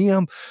tell me.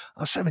 I'm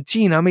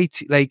 17. I'm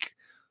 18. Like,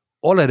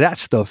 all of that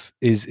stuff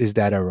is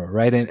that era,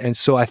 right? And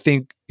so I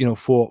think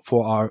for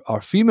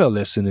our female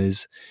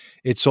listeners,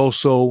 it's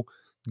also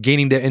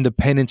gaining their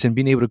independence and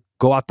being able to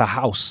go out the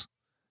house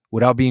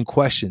without being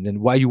questioned,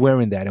 and why you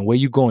wearing that, and where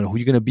you going, who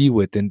you going to be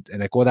with, and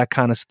like all that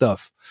kind of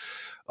stuff.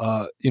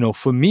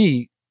 For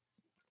me,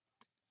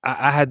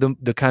 I had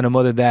the kind of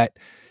mother that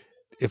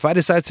if I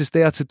decided to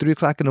stay out till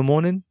 3:00 in the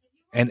morning,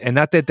 and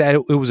not that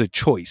it was a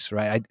choice,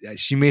 right?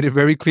 She made it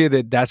very clear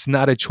that that's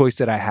not a choice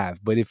that I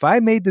have. But if I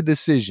made the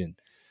decision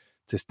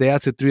to stay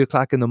out till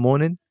 3:00 in the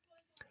morning,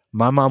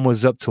 my mom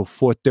was up till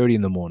 4:30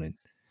 in the morning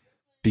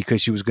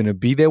because she was going to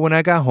be there when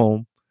I got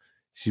home.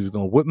 She was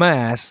going to whip my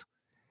ass,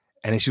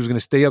 and then she was going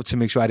to stay up to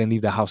make sure I didn't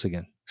leave the house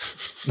again.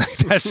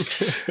 That's,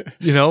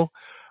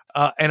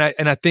 and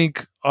I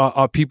think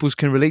our peoples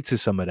can relate to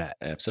some of that.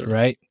 Absolutely.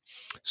 Right.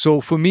 So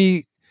for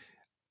me,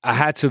 I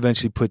had to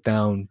eventually put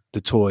down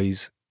the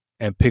toys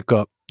and pick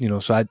up,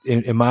 so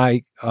in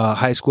my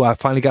high school, I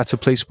finally got to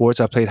play sports.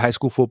 I played high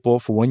school football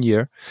for 1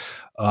 year.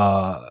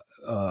 That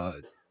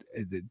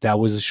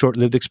was a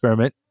short-lived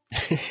experiment.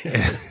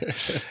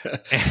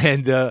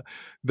 And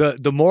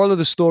the moral of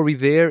the story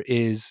there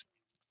is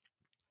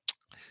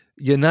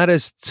you're not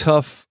as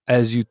tough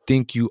as you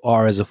think you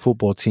are as a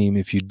football team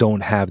if you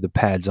don't have the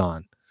pads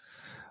on.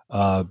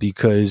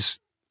 Because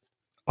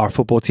our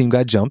football team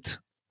got jumped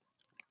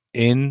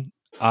in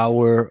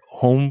our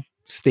home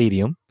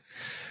stadium,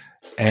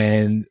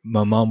 and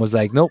my mom was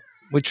like, nope,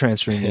 we're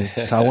transferring you.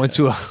 So I went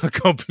to a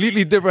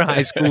completely different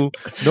high school,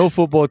 no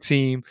football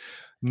team,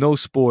 no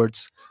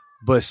sports,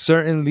 but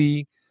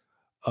certainly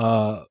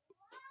the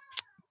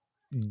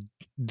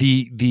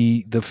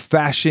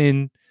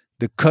fashion,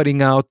 the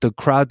cutting out, the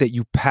crowd that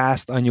you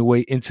passed on your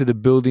way into the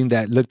building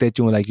that looked at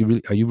you and like,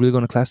 are you really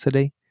going to class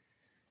today?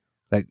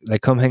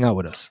 Like come hang out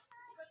with us.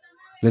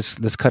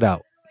 Let's cut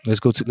out. Let's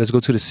go to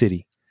the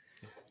city.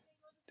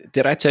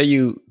 Did I tell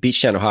you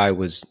Beach Channel High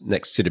was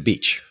next to the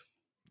beach?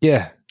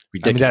 Yeah.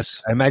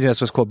 Ridiculous. I imagine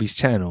that's what's called Beach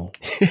Channel.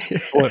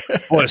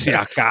 Por si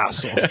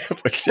acaso.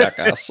 Por si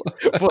acaso.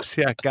 Por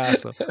si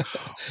acaso.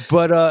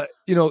 But,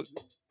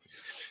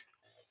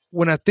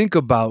 when I think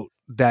about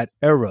that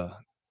era,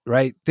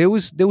 right, there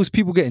was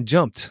people getting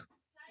jumped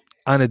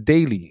on a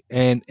daily.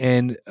 And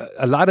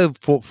a lot of,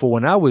 for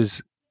when I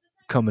was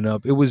coming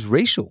up, it was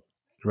racial,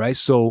 right?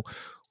 So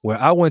where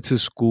I went to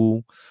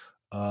school,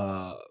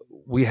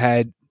 we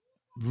had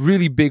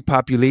really big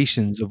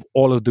populations of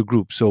all of the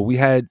groups. So we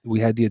had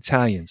the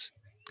Italians,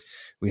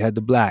 we had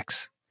the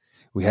blacks,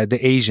 we had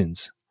the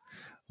Asians,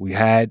 we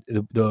had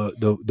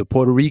the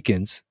Puerto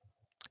Ricans,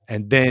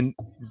 and then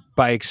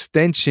by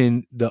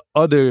extension the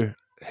other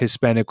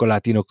Hispanic or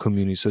Latino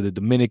communities. So the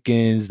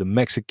Dominicans, the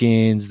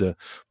Mexicans, the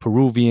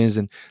Peruvians,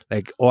 and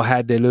like all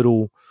had their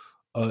little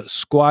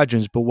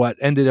squadrons. But what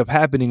ended up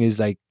happening is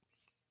like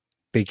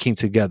they came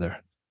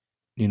together,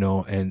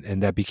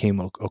 and that became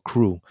a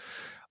crew.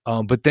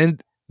 But then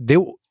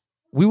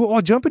we were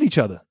all jumping each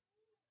other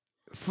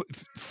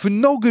for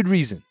no good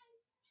reason,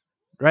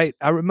 right?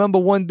 I remember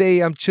one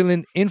day I'm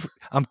chilling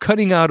I'm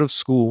cutting out of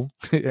school.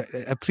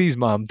 Please,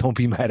 Mom, don't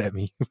be mad at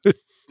me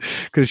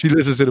because she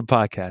listens to the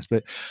podcast.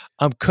 But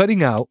I'm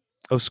cutting out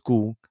of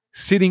school,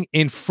 sitting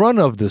in front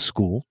of the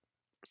school,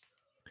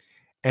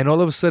 and all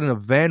of a sudden a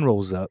van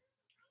rolls up.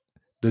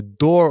 The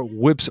door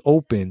whips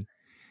open,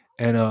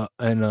 and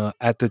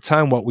at the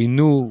time, what we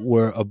knew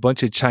were a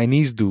bunch of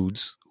Chinese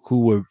dudes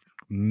who were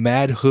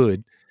mad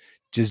hood,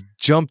 just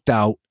jumped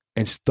out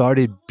and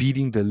started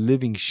beating the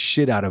living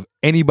shit out of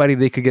anybody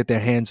they could get their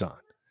hands on.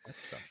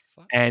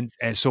 And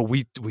so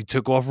we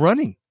took off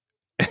running.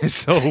 And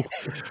so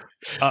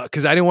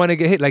because I didn't want to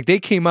get hit. Like they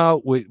came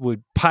out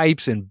with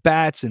pipes and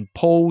bats and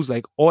poles,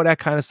 like all that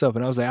kind of stuff.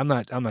 And I was like, I'm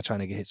not trying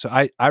to get hit. So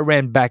I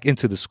ran back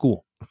into the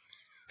school.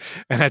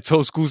 And I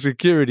told school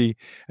security,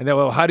 and they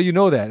were, well, how do you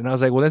know that? And I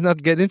was like, well, let's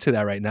not get into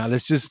that right now.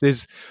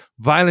 There's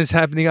violence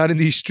happening out in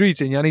these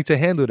streets, and y'all need to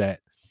handle that.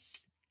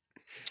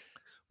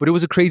 But it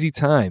was a crazy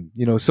time.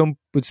 Some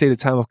would say the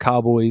time of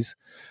cowboys,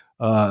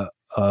 because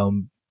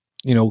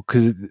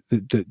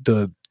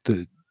the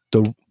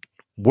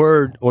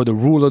word or the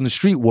rule on the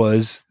street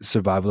was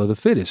survival of the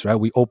fittest, right?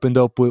 We opened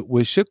up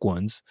with shook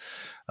ones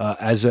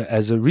as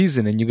a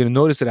reason, and you're going to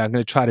notice that I'm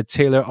going to try to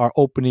tailor our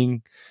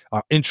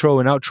intro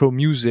and outro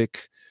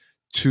music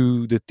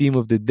to the theme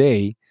of the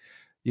day,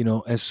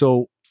 and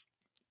so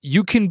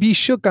you can be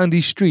shook on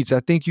these streets. I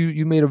think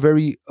you made a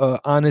very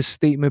honest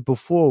statement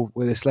before,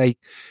 where it's like,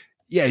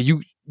 yeah,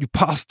 you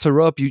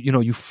posture up,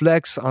 you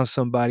flex on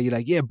somebody,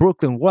 like, yeah,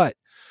 Brooklyn, what?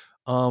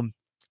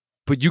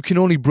 But you can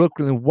only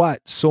Brooklyn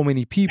what so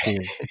many people.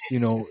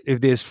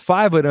 If there's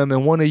 5 of them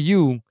and one of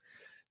you,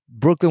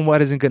 Brooklyn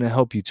what isn't going to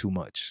help you too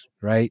much,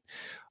 right?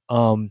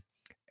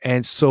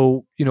 And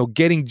so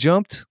getting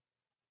jumped,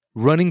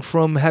 running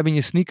from having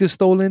your sneakers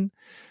stolen.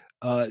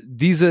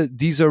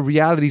 These are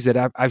realities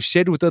that I've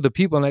shared with other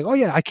people. I'm like, oh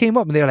yeah, I came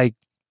up, and they're like,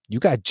 you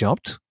got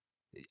jumped?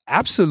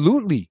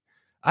 Absolutely.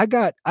 I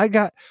got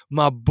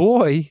my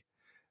boy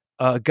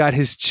got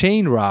his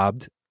chain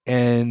robbed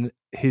and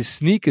his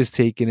sneakers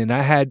taken,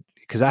 and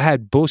because I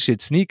had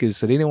bullshit sneakers,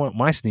 so they didn't want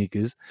my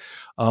sneakers.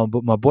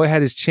 But my boy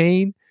had his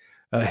chain,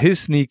 his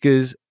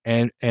sneakers,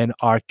 and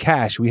our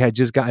cash. We had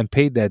just gotten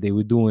paid that day.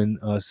 We're doing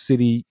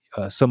city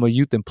summer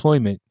youth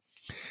employment.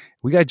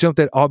 We got jumped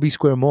at Albee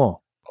Square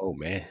Mall. Oh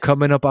man.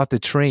 Coming up out the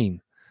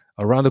train,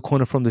 around the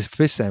corner from the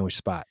fish sandwich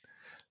spot.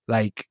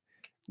 Like,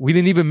 we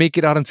didn't even make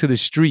it out into the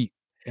street,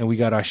 and we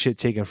got our shit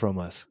taken from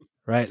us.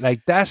 Right?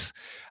 Like,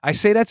 I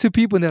say that to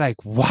people, and they're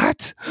like,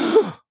 what?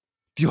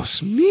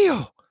 Dios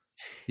mío.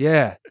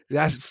 Yeah,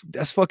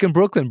 that's fucking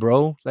Brooklyn,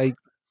 bro. Like,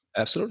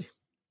 absolutely.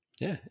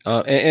 Yeah.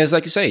 And it's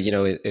like you say,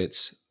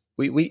 it's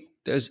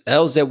there's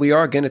L's that we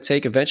are going to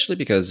take eventually,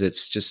 because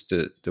it's just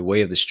the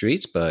way of the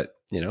streets. But,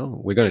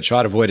 we're going to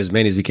try to avoid as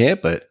many as we can,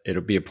 but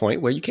it'll be a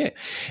point where you can't.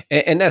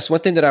 And that's one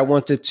thing that I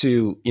wanted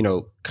to,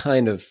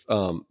 kind of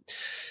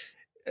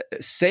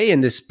say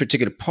in this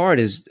particular part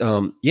is,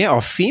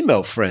 our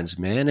female friends,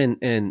 man.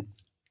 And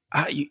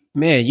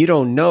man, you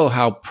don't know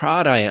how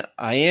proud I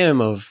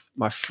am of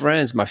my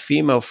friends, my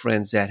female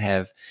friends that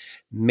have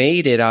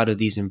made it out of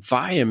these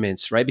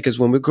environments, right? Because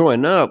when we're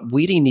growing up,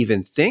 we didn't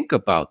even think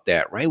about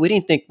that, right? We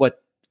didn't think what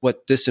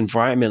this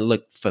environment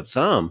looked for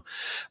them.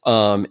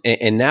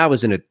 And now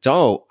as an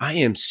adult, I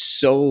am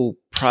so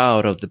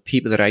proud of the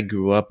people that I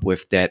grew up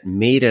with that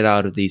made it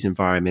out of these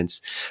environments,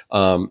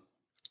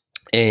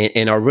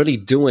 and are really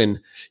doing,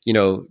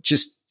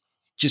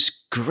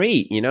 just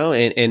great, and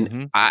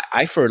mm-hmm.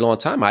 I for a long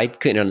time, I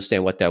couldn't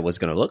understand what that was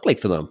going to look like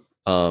for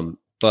them.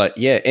 But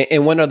yeah,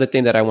 and one other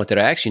thing that I wanted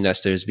to ask you,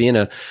 Nestor, is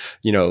being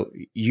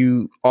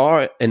you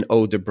are an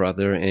older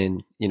brother,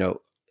 and,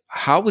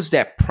 how was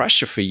that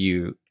pressure for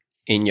you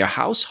in your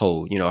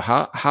household?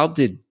 How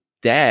did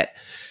that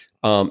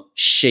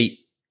shape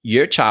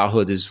your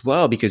childhood as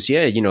well? Because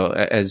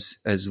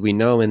as we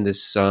know in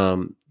this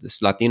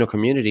Latino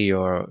community,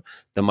 or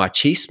the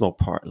machismo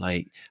part,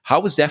 like,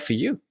 how was that for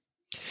you?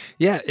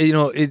 Yeah,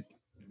 it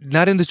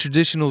not in the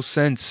traditional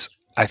sense,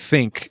 I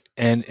think,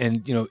 and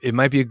it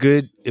might be a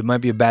good, it might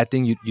be a bad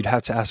thing. You'd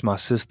have to ask my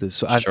sisters.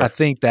 So Sure. I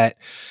think that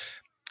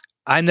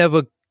I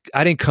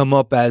didn't come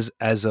up as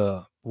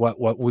a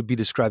what would be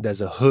described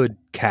as a hood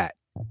cat,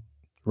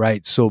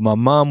 right? So my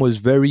mom was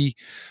very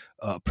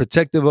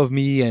protective of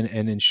me,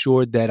 and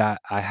ensured that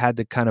I had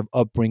the kind of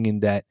upbringing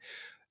that,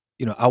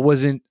 I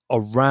wasn't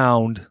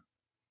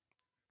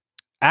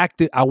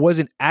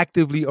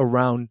actively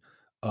around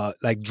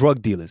like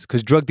drug dealers,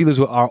 because drug dealers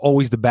are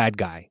always the bad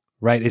guy,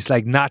 right? It's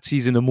like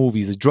Nazis in the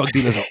movies. The drug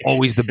dealers are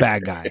always the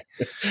bad guy,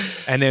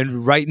 and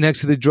then right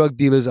next to the drug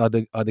dealers are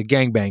the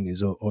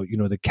gangbangers, or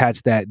the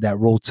cats that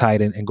roll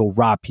tight and go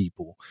rob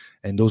people,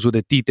 and those were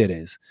the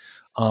títeres.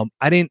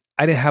 I didn't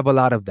have a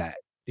lot of that,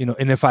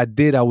 and if I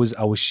did, I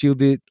was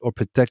shielded or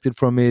protected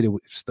from it. It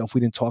was stuff we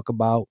didn't talk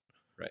about,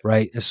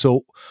 right? And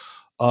so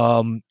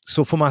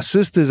for my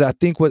sisters, I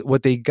think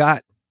what they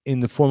got in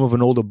the form of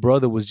an older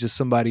brother was just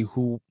somebody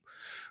who,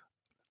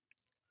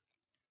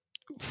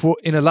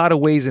 in a lot of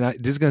ways,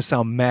 and this is going to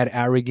sound mad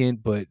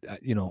arrogant, but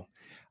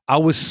I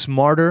was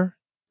smarter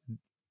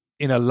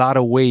in a lot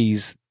of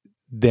ways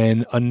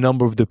than a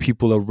number of the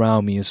people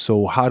around me. And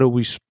so how do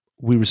we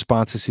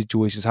respond to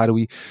situations? How do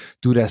we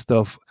do that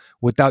stuff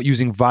without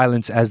using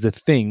violence as the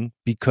thing?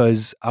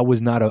 Because I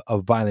was not a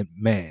violent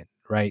man,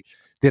 right?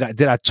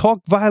 Did I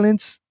talk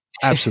violence?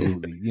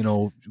 Absolutely.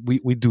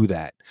 We do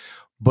that.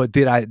 But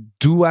did I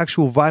do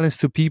actual violence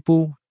to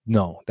people?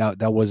 No,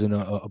 that wasn't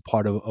a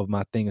part of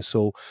my thing. And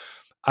so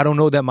I don't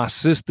know that my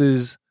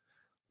sisters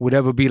would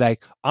ever be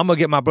like, I'm going to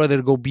get my brother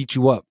to go beat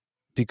you up,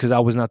 because I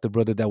was not the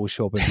brother that would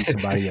show up and beat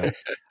somebody up.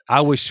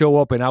 I would show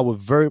up and I would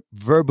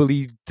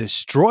verbally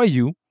destroy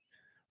you,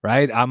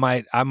 right? I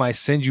might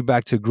send you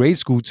back to grade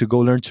school to go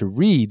learn to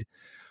read,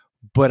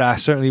 but I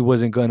certainly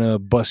wasn't going to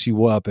bust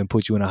you up and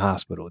put you in a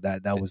hospital.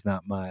 That was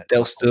not my...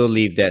 They'll still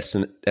leave that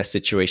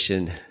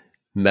situation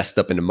messed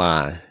up in the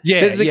mind.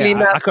 Yeah, physically,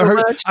 not I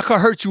could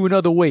hurt you in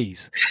other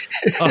ways.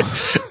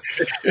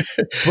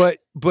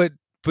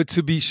 But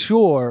to be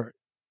sure,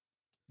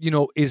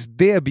 is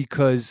there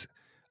because,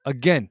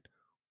 again,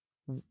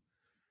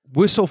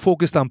 we're so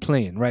focused on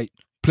playing, right?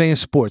 playing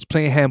sports,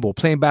 playing handball,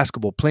 playing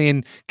basketball,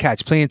 playing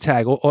catch, playing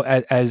tag. Or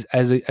as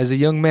a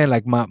young man,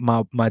 like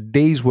my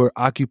days were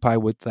occupied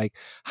with like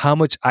how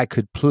much I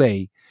could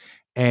play.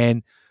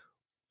 And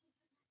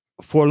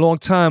for a long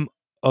time,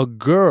 a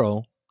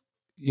girl,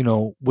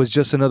 was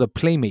just another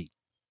playmate.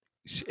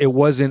 It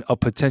wasn't a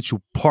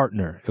potential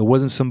partner. It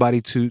wasn't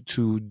somebody to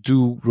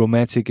do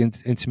romantic,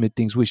 intimate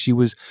things with. She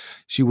was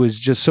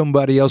just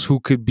somebody else who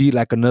could be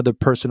like another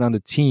person on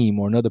the team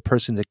or another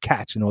person to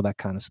catch and all that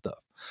kind of stuff.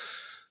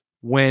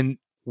 When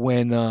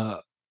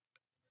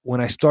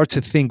I start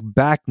to think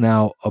back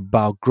now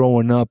about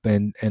growing up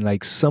and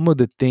like some of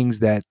the things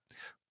that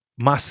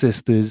my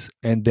sisters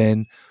and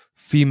then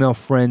female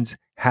friends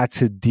had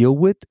to deal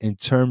with in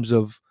terms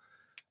of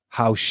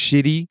how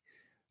shitty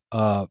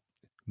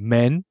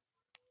men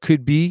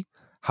could be,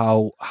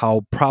 how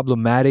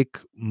problematic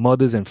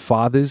mothers and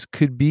fathers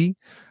could be,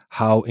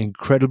 how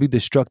incredibly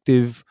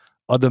destructive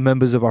other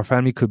members of our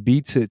family could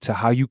be to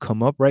how you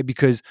come up, right?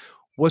 Because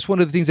what's one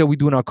of the things that we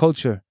do in our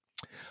culture?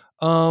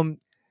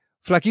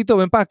 Flaquito,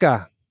 ven pa'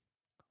 acá.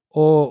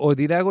 O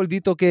dile a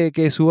gordito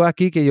que suba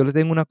aquí, que yo le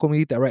tengo una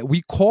comidita, right?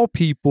 We call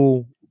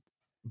people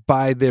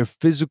by their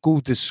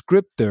physical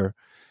descriptor,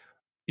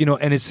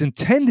 and it's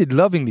intended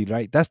lovingly,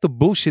 right? That's the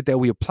bullshit that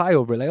we apply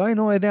over it. Like, ay,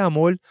 no, es de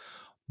amor.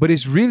 But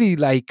it's really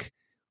like,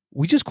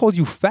 we just called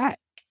you fat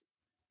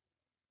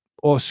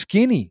or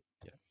skinny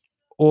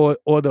or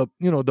the,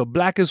 the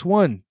blackest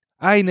one.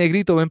 Ay,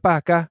 negrito, ven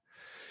pa' acá.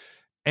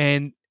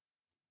 And,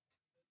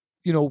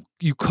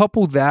 you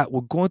couple that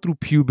with going through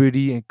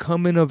puberty and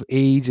coming of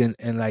age and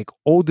like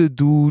older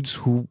dudes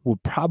who were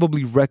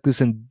probably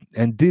reckless and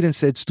did and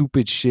said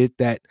stupid shit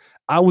that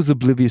I was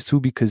oblivious to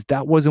because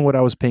that wasn't what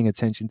I was paying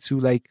attention to.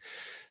 Like,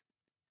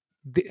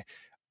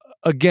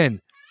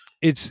 again,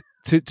 it's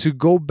to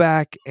go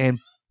back and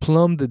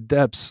plume the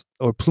depths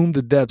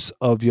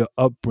of your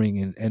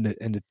upbringing and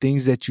the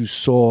things that you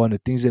saw and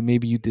the things that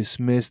maybe you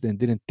dismissed and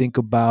didn't think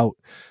about,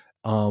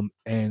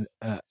 and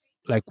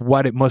like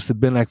what it must have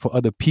been like for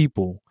other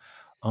people.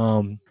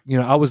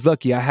 I was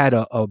lucky. I had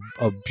a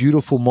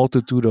beautiful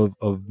multitude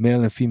of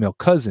male and female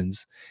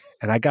cousins,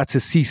 and I got to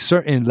see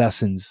certain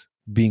lessons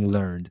being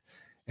learned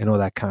and all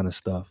that kind of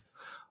stuff.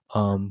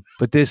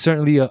 But there's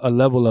certainly a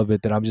level of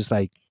it that I'm just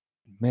like,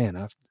 man,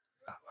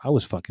 I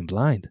was fucking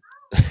blind.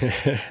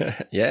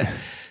 Yeah.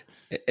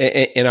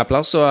 And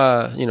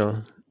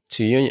aplauso,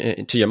 to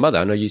you, to your mother.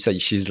 I know you said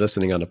she's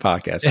listening on the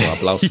podcast, so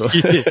aplauso.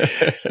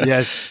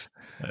 Yes.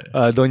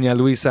 Doña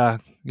Luisa,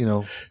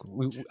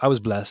 I was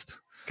blessed.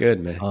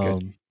 Good, man.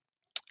 Good.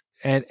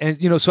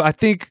 And so I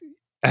think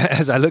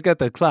as I look at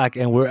the clock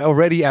and we're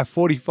already at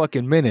 40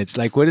 fucking minutes,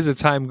 like where does the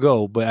time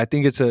go? But I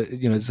think it's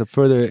a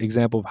further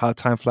example of how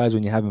time flies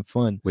when you're having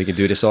fun. We can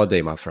do this all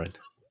day, my friend.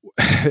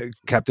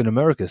 Captain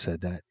America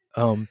said that.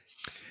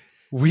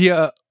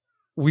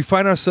 We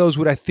find ourselves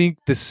with, I think,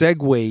 the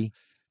segue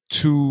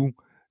to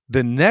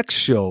the next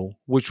show,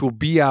 which will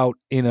be out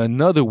in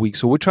another week.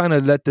 So we're trying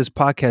to let this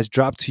podcast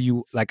drop to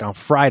you like on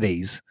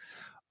Fridays.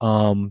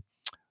 And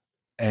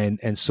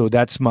so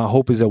that's my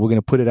hope, is that we're going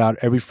to put it out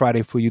every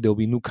Friday for you. There'll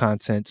be new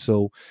content.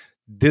 So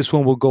this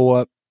one will go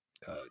up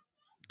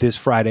this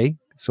Friday.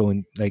 So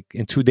in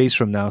 2 days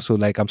from now. So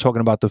like I'm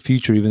talking about the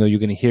future, even though you're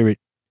going to hear it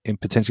in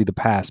potentially the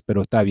past,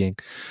 pero está bien.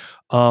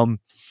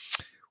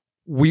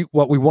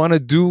 What we want to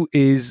do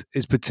is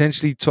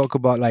potentially talk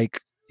about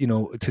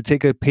to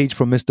take a page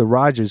from Mr.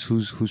 Rogers,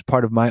 who's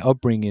part of my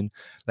upbringing,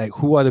 like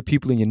who are the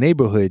people in your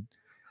neighborhood.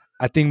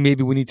 I think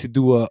maybe we need to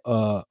do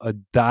a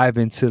dive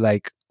into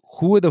like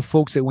who are the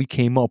folks that we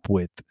came up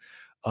with,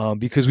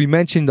 because we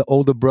mentioned the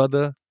older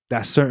brother.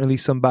 That's certainly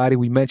somebody.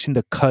 We mentioned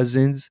the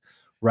cousins,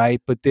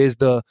 right? But there's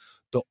the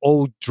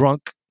old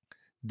drunk.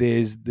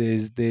 There's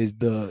the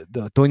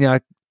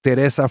Doña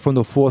Teresa from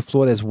the fourth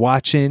floor that's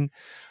watching.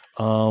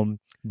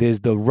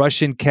 There's the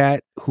Russian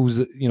cat who's,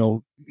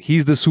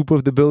 he's the super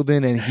of the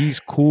building and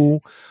he's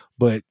cool.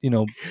 But,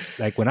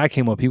 like when I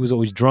came up, he was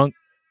always drunk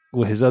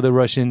with his other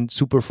Russian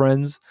super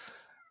friends.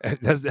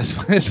 That's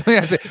funny. I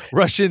say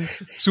Russian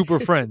super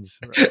friends.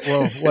 Right?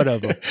 Well,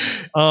 whatever.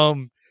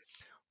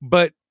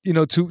 But,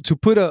 to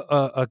put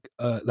a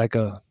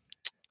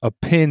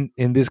pin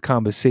in this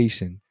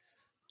conversation,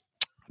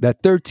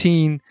 that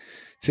 13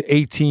 to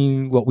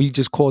 18, what we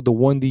just called the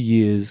Wonder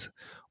Years,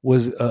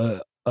 was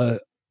a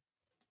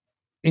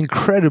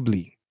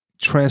incredibly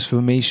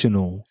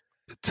transformational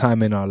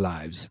time in our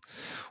lives,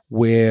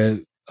 where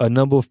a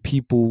number of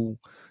people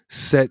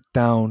set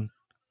down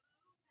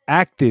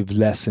active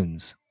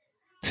lessons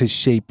to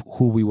shape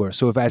who we were.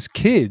 So if as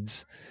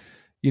kids,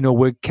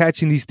 we're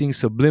catching these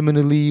things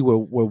subliminally,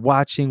 we're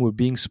watching, we're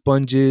being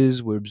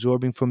sponges, we're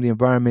absorbing from the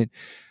environment.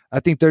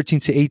 I think 13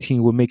 to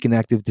 18, we're making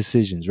active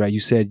decisions, right? You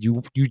said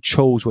you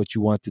chose what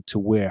you wanted to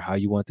wear, how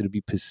you wanted to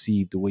be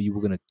perceived, the way you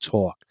were going to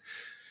talk.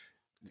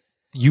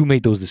 You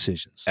made those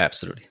decisions.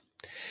 Absolutely.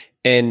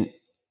 And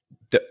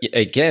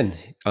again,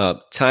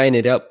 tying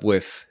it up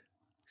with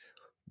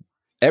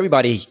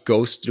everybody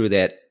goes through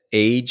that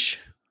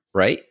age,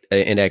 right?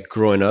 And that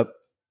growing up.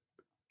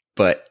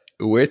 But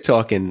we're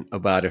talking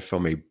about it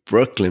from a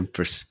Brooklyn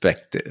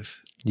perspective.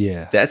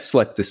 Yeah. That's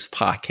what this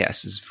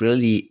podcast is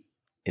really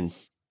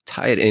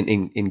tied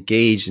and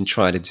engaged in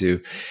trying to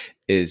do,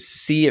 is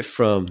see it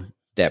from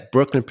that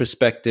Brooklyn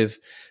perspective,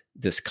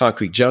 this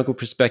concrete jungle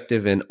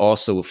perspective, and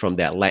also from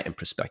that Latin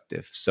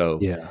perspective. So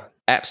Yeah.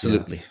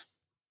 absolutely.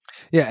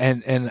 Yeah,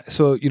 and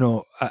so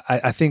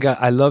I think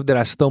I love that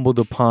I stumbled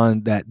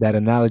upon that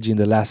analogy in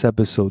the last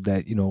episode,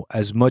 that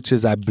as much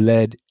as I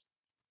bled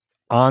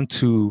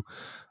onto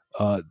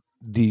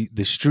the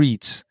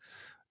streets,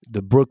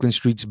 the Brooklyn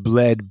streets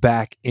bled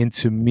back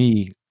into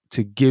me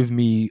to give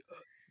me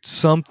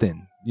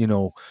something,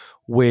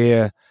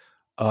 where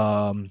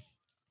um,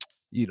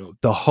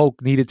 the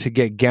Hulk needed to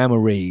get gamma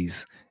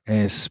rays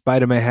and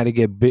Spider-Man had to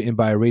get bitten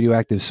by a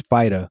radioactive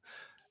spider.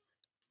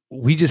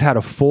 We just had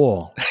to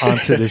fall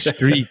onto the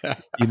street,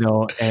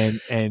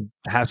 and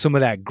have some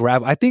of that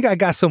gravel. I think I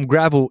got some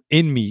gravel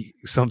in me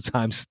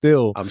sometimes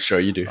still, I'm sure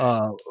you do.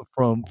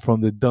 from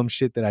the dumb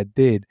shit that I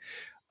did.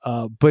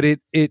 But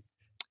it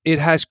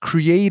has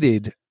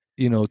created,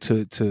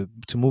 to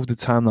move the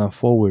timeline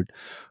forward,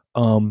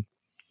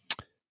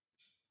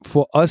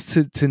 for us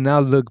to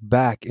now look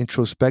back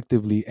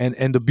introspectively.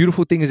 And the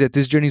beautiful thing is that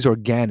this journey is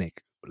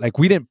organic. Like,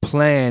 we didn't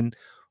plan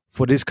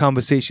for this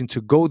conversation to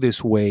go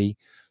this way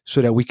so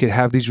that we could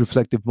have these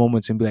reflective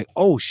moments and be like,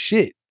 oh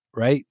shit,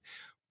 right?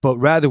 But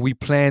rather, we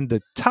planned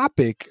the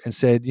topic and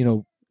said,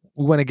 we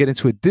want to get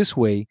into it this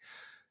way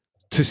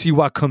to see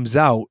what comes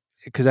out,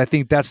 because I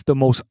think that's the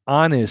most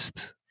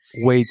honest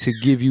way to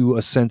give you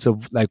a sense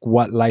of like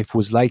what life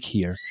was like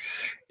here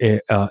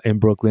in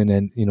Brooklyn,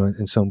 and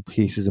in some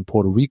cases in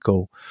Puerto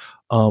Rico,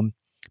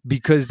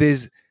 because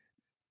there's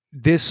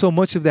so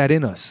much of that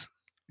in us,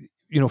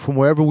 from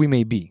wherever we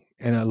may be.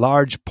 And a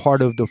large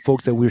part of the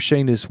folks that we're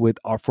sharing this with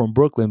are from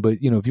Brooklyn. But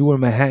if you were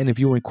in Manhattan, if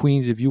you were in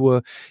Queens, if you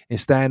were in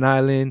Staten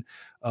Island,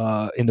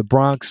 in the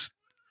Bronx,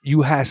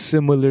 you had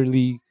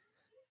similarly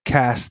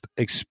cast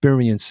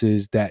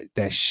experiences that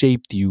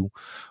shaped you,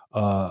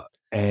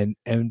 and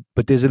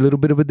but there's a little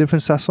bit of a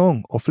different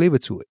sazon or flavor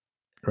to it,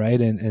 right?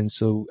 And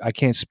so I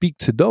can't speak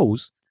to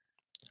those.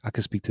 I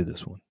can speak to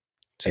this one.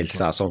 El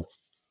Sazón.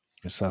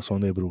 El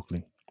Sazón de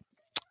Brooklyn.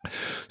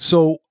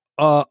 So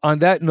on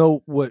that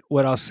note,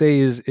 what I'll say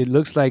is, it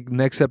looks like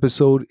next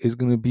episode is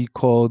going to be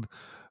called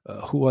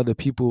 "Who Are the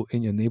People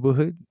in Your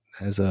Neighborhood?"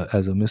 as a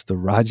Mr.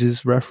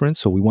 Rogers reference.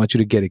 So we want you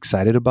to get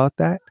excited about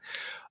that.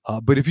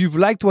 But if you've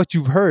liked what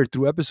you've heard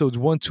through episodes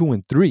 1, 2,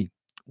 and 3,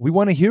 we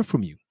want to hear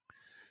from you.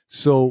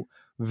 So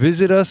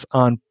visit us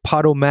on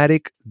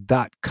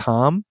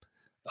Podomatic.com.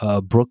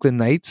 Brooklyn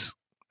Nights,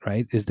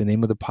 right, is the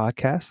name of the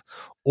podcast.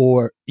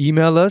 Or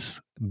email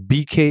us,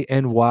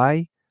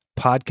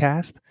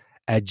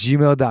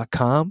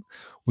 bknypodcast@gmail.com.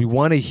 We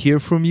want to hear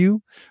from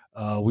you.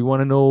 We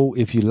want to know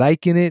if you're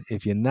liking it,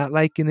 if you're not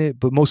liking it,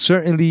 but most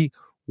certainly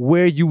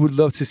where you would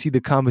love to see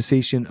the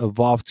conversation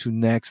evolve to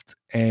next,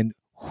 and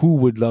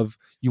who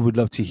you would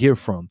love to hear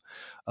from.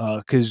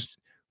 Because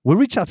we'll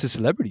reach out to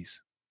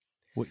celebrities.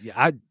 We'll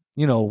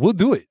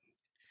do it.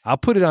 I'll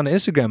put it on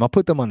Instagram. I'll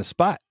put them on the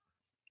spot.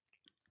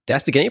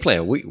 That's the game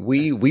plan.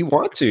 We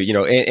want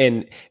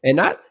to, and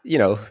not,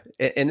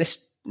 and it's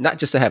not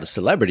just to have a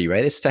celebrity,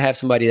 right? It's to have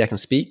somebody that can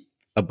speak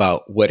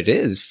about what it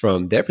is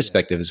from their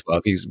perspective as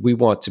well, because we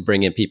want to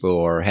bring in people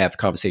or have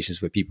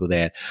conversations with people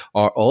that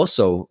are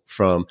also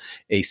from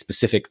a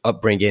specific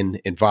upbringing,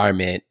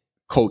 environment,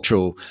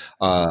 cultural.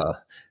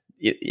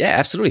 Yeah,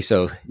 absolutely.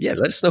 So yeah,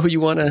 let us know who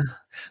you want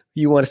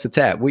us to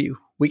tap. We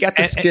got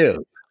the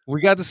skills.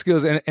 We got the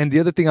skills. And the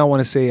other thing I want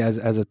to say as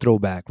a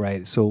throwback,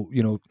 right? So,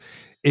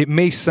 it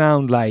may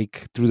sound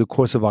like through the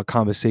course of our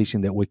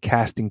conversation that we're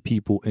casting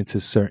people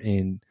into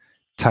certain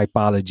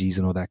typologies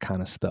and all that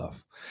kind of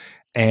stuff.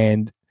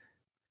 And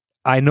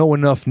I know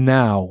enough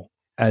now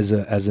as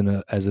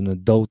an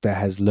adult that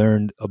has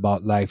learned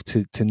about life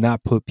to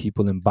not put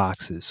people in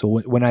boxes.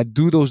 So when I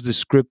do those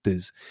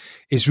descriptors,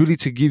 it's really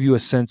to give you a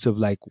sense of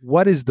like,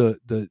 what is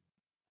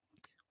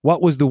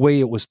what was the way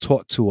it was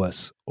taught to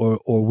us,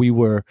 or we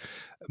were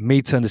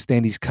made to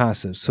understand these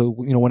concepts. So,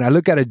 when I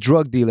look at a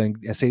drug dealer and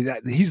I say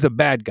that he's the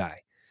bad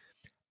guy,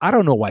 I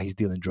don't know why he's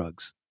dealing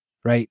drugs,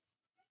 right?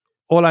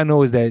 All I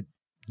know is that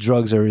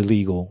drugs are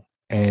illegal,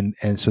 and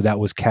so that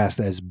was cast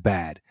as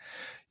bad.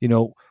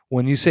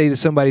 When you say that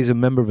somebody's a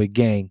member of a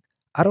gang,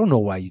 I don't know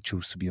why you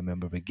choose to be a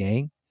member of a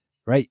gang,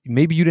 right?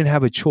 Maybe you didn't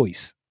have a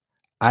choice.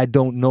 I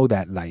don't know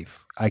that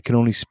life. I can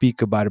only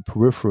speak about it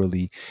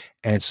peripherally.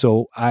 And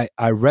so I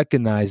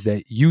recognize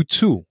that you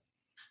too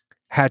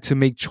had to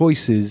make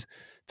choices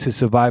to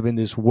survive in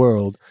this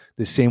world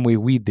the same way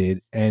we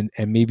did. And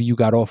maybe you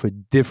got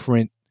offered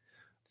different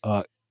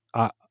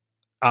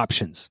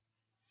options.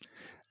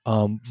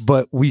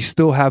 But we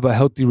still have a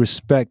healthy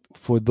respect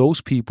for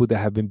those people that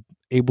have been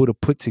able to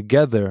put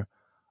together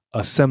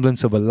a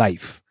semblance of a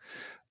life,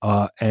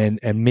 and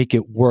make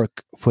it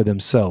work for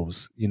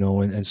themselves,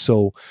 and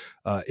so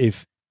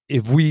if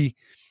we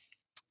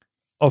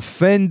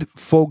offend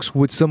folks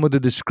with some of the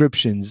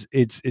descriptions,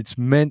 it's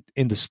meant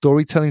in the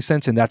storytelling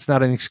sense, and that's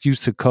not an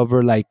excuse to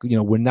cover, like,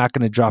 we're not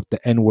going to drop the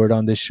N-word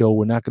on this show,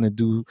 we're not going to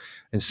do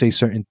and say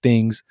certain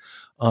things,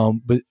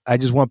 But I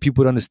just want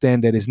people to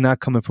understand that it's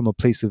not coming from a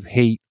place of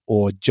hate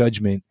or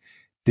judgment.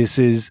 This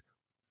is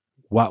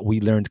what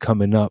we learned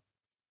coming up.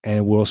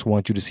 And we also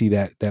want you to see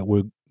that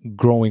we're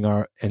growing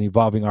and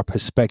evolving our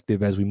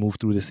perspective as we move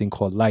through this thing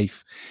called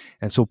life.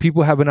 And so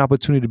people have an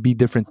opportunity to be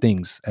different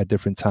things at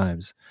different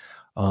times.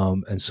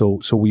 And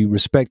so we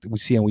respect, we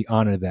see, and we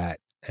honor that.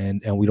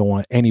 And we don't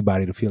want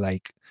anybody to feel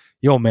like,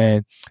 yo,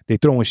 man, they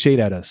throwing shade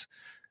at us.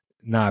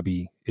 Nah,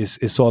 B,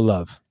 it's all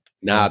love.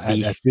 Nah,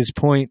 B. At this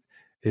point,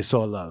 it's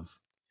all love.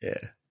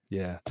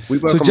 Yeah. We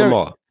welcome Jerry, them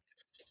all.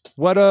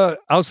 What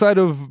outside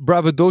of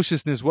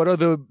braggadociousness, what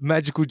other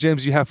magical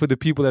gems you have for the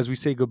people as we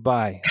say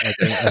goodbye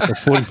at the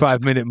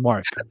 45-minute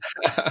mark?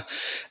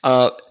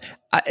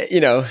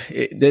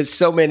 There's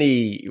so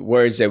many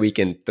words that we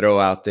can throw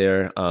out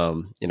there.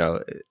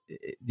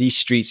 These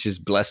streets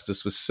just blessed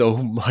us with so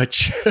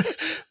much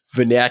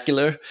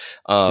vernacular.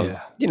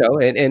 And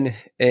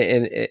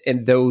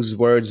those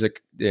words are,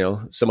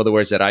 some of the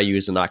words that I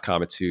use are not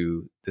common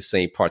to the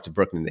same parts of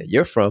Brooklyn that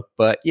you're from.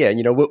 But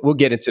we'll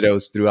get into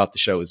those throughout the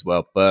show as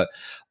well. But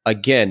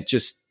again,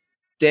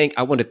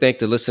 I want to thank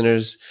the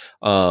listeners.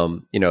 I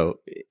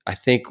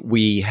think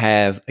we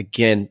have,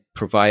 again,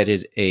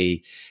 provided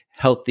a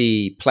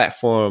healthy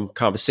platform,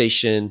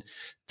 conversation,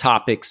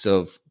 topics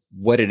of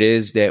what it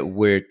is that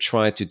we're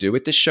trying to do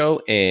with the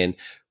show and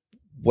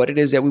what it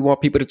is that we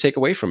want people to take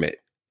away from it.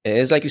 And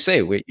it's like you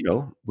say, we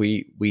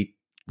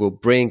will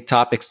bring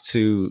topics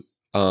to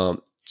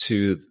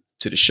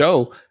the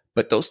show,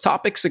 but those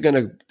topics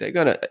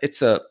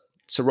it's a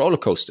roller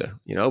coaster.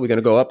 We're going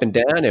to go up and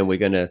down, and we're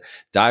going to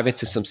dive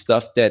into some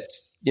stuff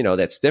that's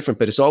different,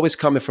 but it's always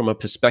coming from a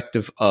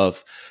perspective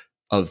of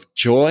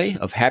joy,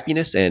 of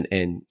happiness,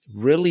 and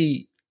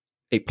really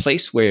a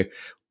place where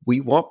we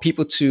want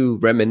people to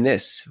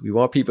reminisce. We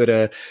want people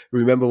to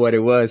remember what it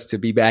was to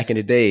be back in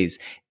the days,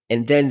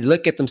 and then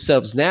look at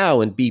themselves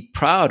now and be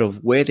proud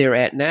of where they're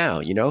at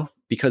now,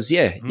 because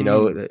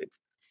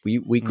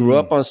we grew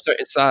up on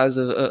certain sides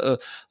of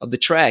the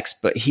tracks,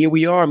 but here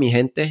we are, mi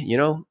gente,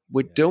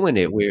 we're doing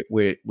it.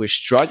 We're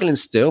struggling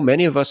still.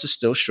 Many of us are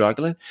still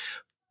struggling,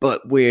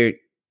 but we're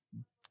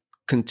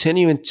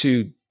continuing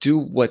to do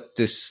what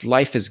this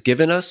life has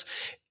given us.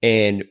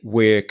 And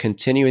we're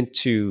continuing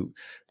to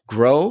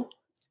grow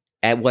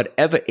at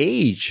whatever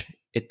age.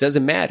 It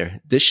doesn't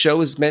matter. This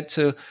show is meant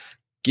to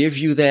give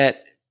you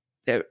that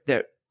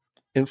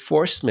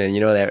enforcement,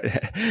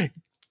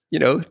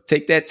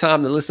 take that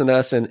time to listen to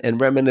us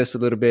and reminisce a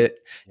little bit,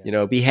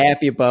 be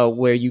happy about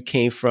where you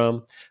came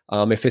from.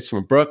 If it's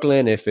from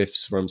Brooklyn, if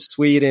it's from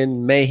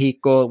Sweden,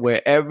 Mexico,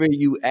 wherever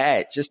you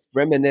at, just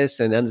reminisce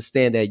and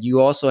understand that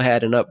you also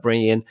had an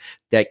upbringing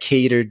that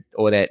catered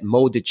or that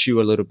molded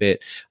you a little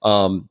bit.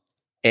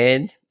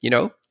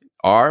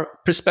 Our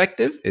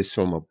perspective is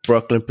from a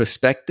Brooklyn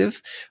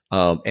perspective.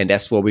 And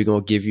that's what we're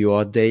going to give you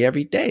all day,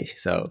 every day.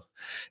 So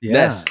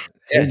amen.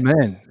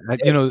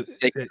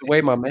 Take it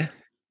away, my man.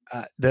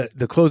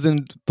 The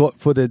closing thought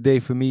for the day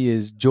for me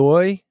is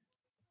joy,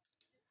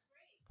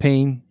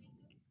 pain,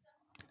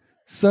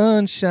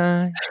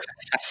 sunshine,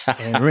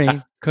 and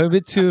rain. Come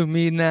it to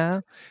me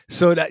now.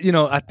 So that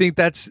I think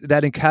that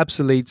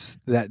encapsulates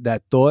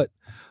that thought.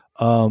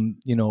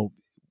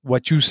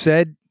 What you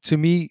said to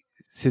me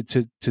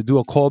to do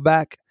a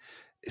callback,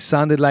 it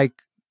sounded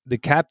like the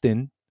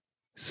captain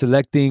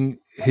selecting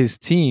his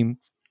team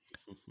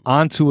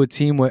onto a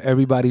team where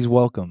everybody's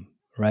welcome,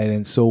 right?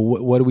 And so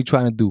what are we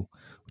trying to do?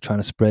 Trying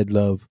to spread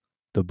love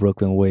the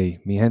Brooklyn way.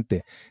 Mi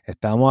gente,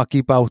 estamos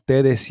aquí para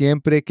ustedes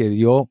siempre. Que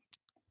Dios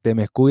te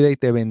me cuide y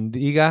te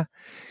bendiga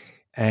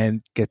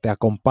and que te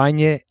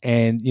acompañe.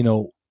 And,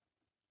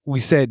 we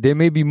said there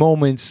may be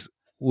moments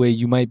where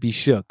you might be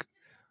shook,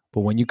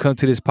 but when you come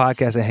to this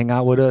podcast and hang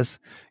out with us,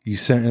 you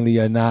certainly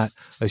are not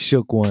a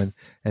shook one.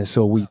 And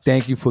so we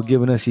thank you for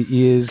giving us your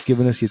ears,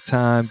 giving us your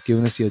time,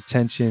 giving us your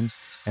attention.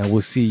 And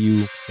we'll see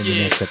you in the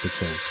next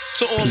episode.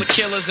 To all the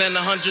killers and the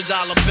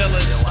 $100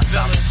 billers.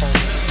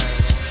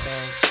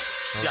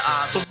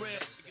 For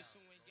real.